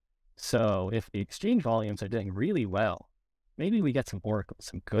volumes. So if the exchange volumes are doing really well, maybe we get some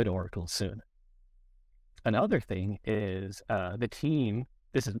good oracles soon. Another thing is the team,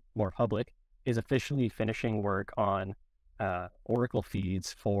 this is more public, is officially finishing work on oracle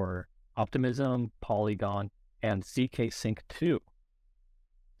feeds for Optimism, Polygon, and ZK Sync 2.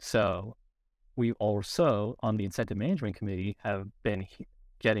 So we also, on the Incentive Management Committee, have been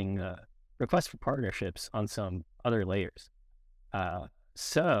getting requests for partnerships on some other layers.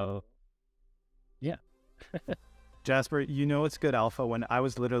 So, yeah. Jasper, it's good alpha when I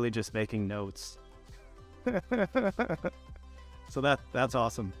was literally just making notes. So that's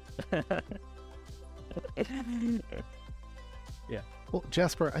awesome. Yeah. Well,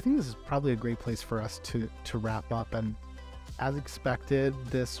 Jasper, I think this is probably a great place for us to wrap up. And as expected,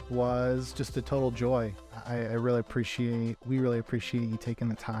 this was just a total joy. We really appreciate you taking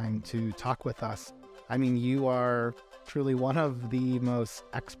the time to talk with us. I mean, you are truly one of the most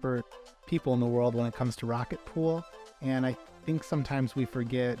expert people in the world when it comes to Rocket Pool. And I think sometimes we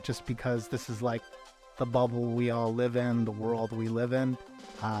forget, just because this is like the bubble we all live in, the world we live in,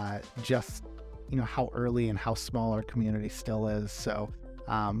 just, how early and how small our community still is. So,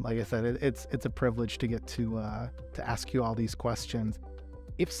 like I said, it's a privilege to get to ask you all these questions.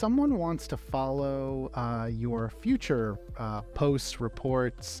 If someone wants to follow your future posts,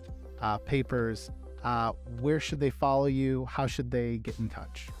 reports, papers, where should they follow you? How should they get in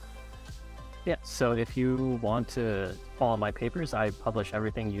touch? Yeah, so if you want to follow my papers, I publish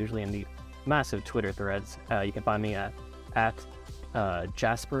everything usually in the massive Twitter threads. You can find me at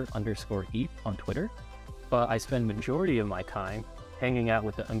Jasper_ETH on Twitter. But I spend majority of my time hanging out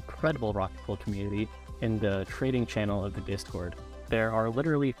with the incredible Rocket Pool community in the trading channel of the Discord. There are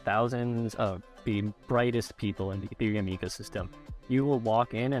literally thousands of the brightest people in the Ethereum ecosystem. You will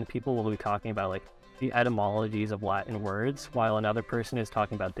walk in and people will be talking about like the etymologies of Latin words, while another person is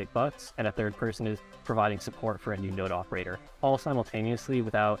talking about dick butts, and a third person is providing support for a new node operator, all simultaneously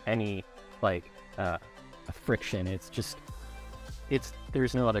without any a friction.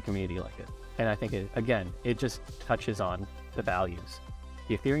 There's no other community like it. And I think it just touches on the values.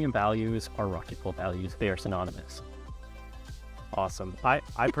 The Ethereum values are Rocket Pool values. They are synonymous. Awesome. I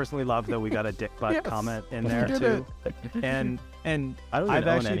personally love that we got a dick butt comment in there too. And I've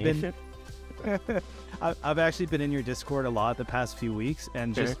actually been in your Discord a lot the past few weeks,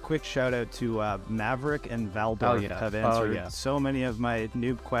 and just quick shout out to Maverick and Valdor have answered so many of my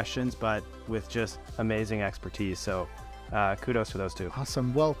noob questions, but with just amazing expertise. So kudos to those two.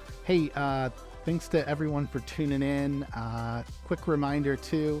 Awesome. Well, hey, thanks to everyone for tuning in. Quick reminder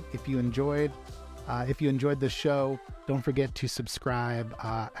too, if you enjoyed this show, don't forget to subscribe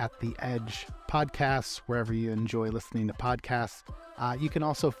at the Edge Podcasts, wherever you enjoy listening to podcasts. You can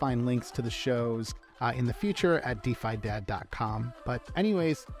also find links to the shows in the future at DeFiDad.com. But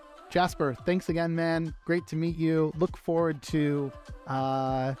anyways, Jasper, thanks again, man. Great to meet you. Look forward to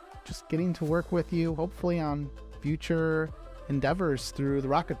just getting to work with you, hopefully on future endeavors through the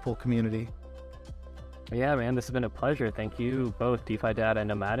Rocket Pool community. Yeah, man, this has been a pleasure. Thank you both, DeFi Dad and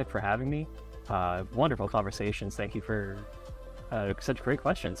Nomadic, for having me. Wonderful conversations. Thank you for such great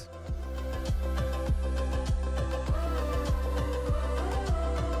questions.